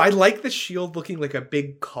 Okay. So I like the shield looking like a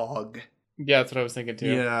big cog. Yeah, that's what I was thinking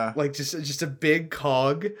too. Yeah. Like just a big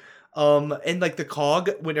cog. And like the cog,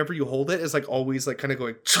 whenever you hold it, is like always like kind of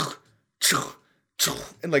going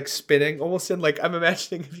and like spinning almost in like, I'm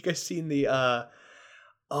imagining, have you guys seen the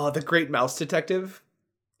Great Mouse Detective,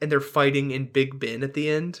 and they're fighting in Big Ben at the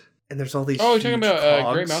end, and there's all these you're talking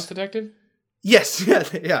about Great Mouse Detective? Yes,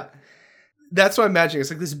 yeah. That's what I'm imagining.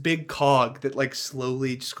 It's like this big cog that like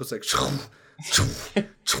slowly just goes like so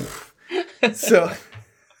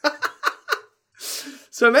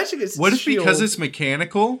so imagine it's what if because it's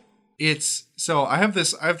mechanical, it's so I have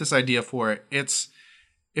this idea for it.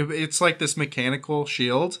 It's like this mechanical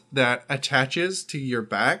shield that attaches to your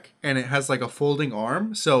back, and it has like a folding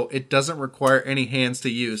arm, so it doesn't require any hands to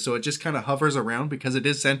use. So it just kind of hovers around because it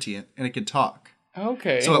is sentient and it can talk.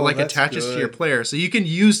 Okay. So it attaches to your player. So you can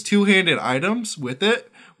use two-handed items with it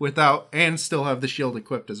and still have the shield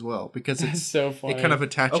equipped as well, because it's so funny. It kind of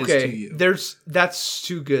attaches to you. That's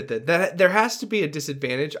too good then. That there has to be a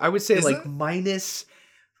disadvantage. I would say minus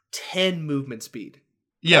 10 movement speed.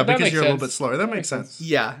 Yeah, because you're a little bit slower. That makes sense.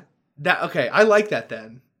 Yeah. I like that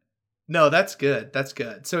then. No, that's good. That's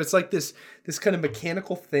good. So it's like this kind of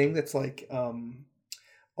mechanical thing that's like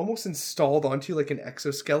almost installed onto like an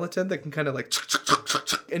exoskeleton that can kind of like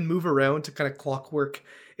and move around to kind of clockwork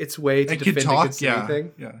its way to defend against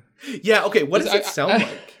anything. Yeah, okay, what does it sound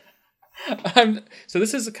like? So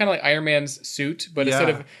this is kind of like Iron Man's suit, but instead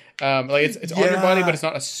of like it's on your body, but it's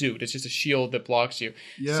not a suit. It's just a shield that blocks you.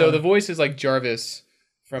 Yeah. So the voice is like Jarvis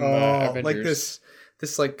from Avengers. Like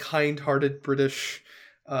this like kind-hearted British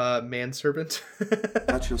manservant.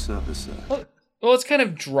 At your service, sir. Well, it's kind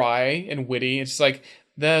of dry and witty. It's just like,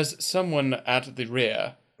 there's someone at the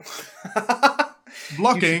rear.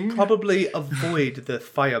 Blocking. You should probably avoid the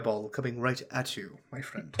fireball coming right at you, my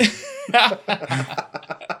friend.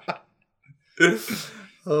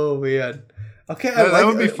 Oh man. Okay, that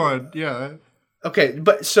would be fun. Yeah. Okay,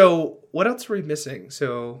 but so what else are we missing?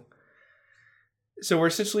 So we're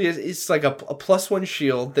essentially, it's like a +1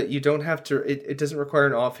 shield that you don't have to. It doesn't require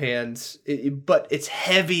an offhand, but it's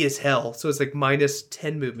heavy as hell. So it's like minus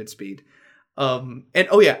 10 movement speed. And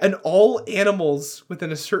all animals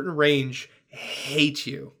within a certain range hate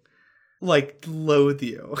you, like loathe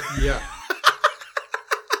you. Yeah.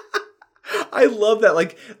 I love that.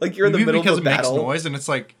 Like you're in the middle of a battle. Because it makes noise, and it's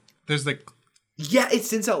like there's like. Yeah, it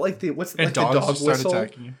sends out like the dog whistle.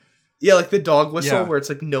 Attacking you. Yeah, like the dog whistle, where it's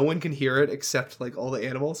like no one can hear it except like all the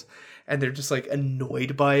animals, and they're just like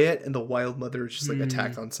annoyed by it, and the Wild Mother is just like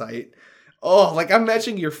attacked on sight. Oh, like I'm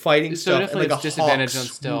imagining you're fighting stuff and like a disadvantage on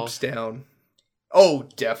stealth down. Oh,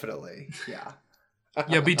 definitely. Yeah.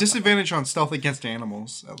 Yeah, be disadvantage on stealth against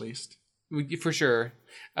animals at least. For sure.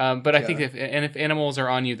 But I think if animals are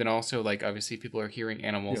on you, then also like obviously people are hearing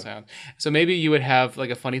animal sound. So maybe you would have like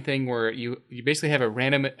a funny thing where you basically have a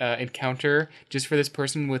random encounter just for this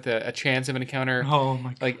person with a chance of an encounter. Oh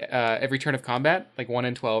my God. Like every turn of combat, like 1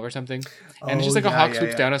 in 12 or something. And it's just like a hawk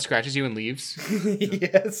swoops down and scratches you and leaves.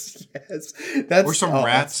 yes. That's or some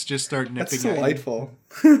rats just start nipping. That's delightful.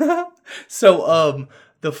 So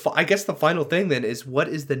I guess the final thing then is, what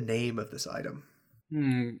is the name of this item?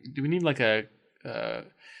 Do we need like a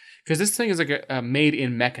because this thing is like a made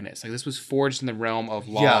in Mechanist. Like this was forged in the realm of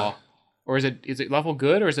law, or is it lawful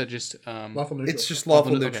good, or is it just lawful neutral? It's just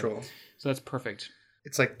lawful neutral. Okay. So that's perfect.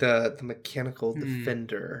 It's like the mechanical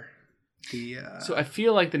defender. So I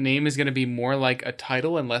feel like the name is going to be more like a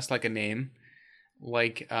title and less like a name,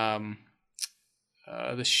 like the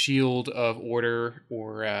Shield of Order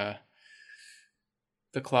or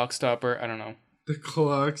the Clock Stopper. I don't know. The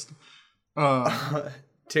clocks.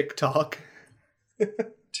 TikTok.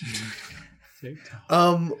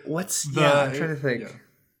 What's I'm trying to think. Yeah.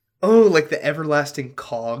 Oh, like the everlasting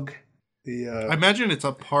cog. I imagine it's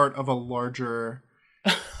a part of a larger.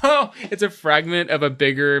 Oh, it's a fragment of a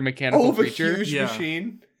bigger mechanical creature. A huge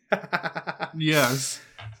machine. Yes,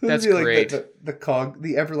 that's great. Like the cog,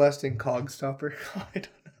 the everlasting cog stopper. I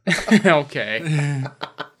don't know. Okay.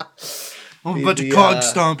 I'm about to cog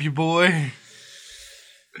stomp you, boy.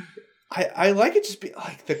 I like it just be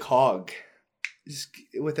like the cog, just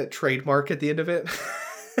with that trademark at the end of it.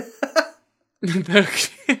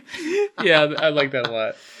 Yeah, I like that a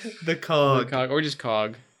lot. The cog. Or just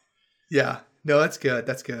cog. Yeah. No, that's good.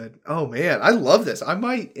 That's good. Oh man, I love this. I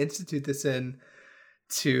might introduce this into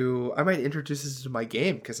my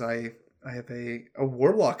game, because I have a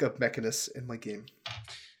warlock of Mechanus in my game.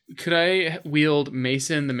 Could I wield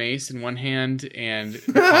Mason the mace in one hand and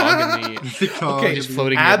the cog in the cog just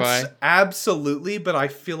floating nearby? Absolutely, but I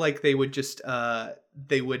feel like they would just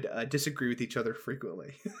disagree with each other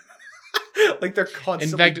frequently. Like they're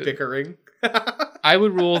constantly bickering. I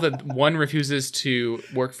would rule that one refuses to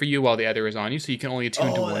work for you while the other is on you, so you can only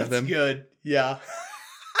attune to one of them. Oh, that's good. Yeah.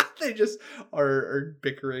 They just are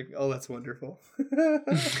bickering. Oh, that's wonderful.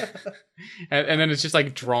 and then it's just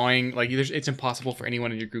like drawing, like it's impossible for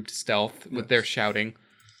anyone in your group to stealth with their shouting.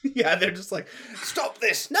 Yeah, they're just like, stop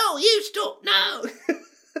this! No, you stop! No!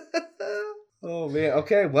 Oh man.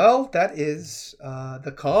 Okay, well, that is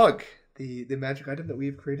the cog, the magic item that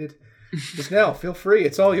we've created just now. Feel free,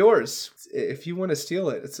 it's all yours. If you want to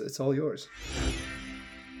steal it, it's all yours.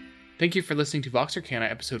 Thank you for listening to Vox Arcana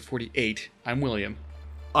episode 48. I'm William.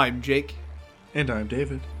 I'm Jake. And I'm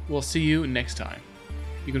David. We'll see you next time.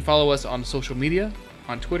 You can follow us on social media.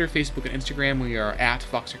 On Twitter, Facebook, and Instagram, we are at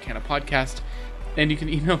Vox Arcana Podcast. And you can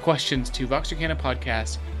email questions to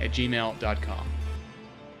voxarcanapodcast@gmail.com.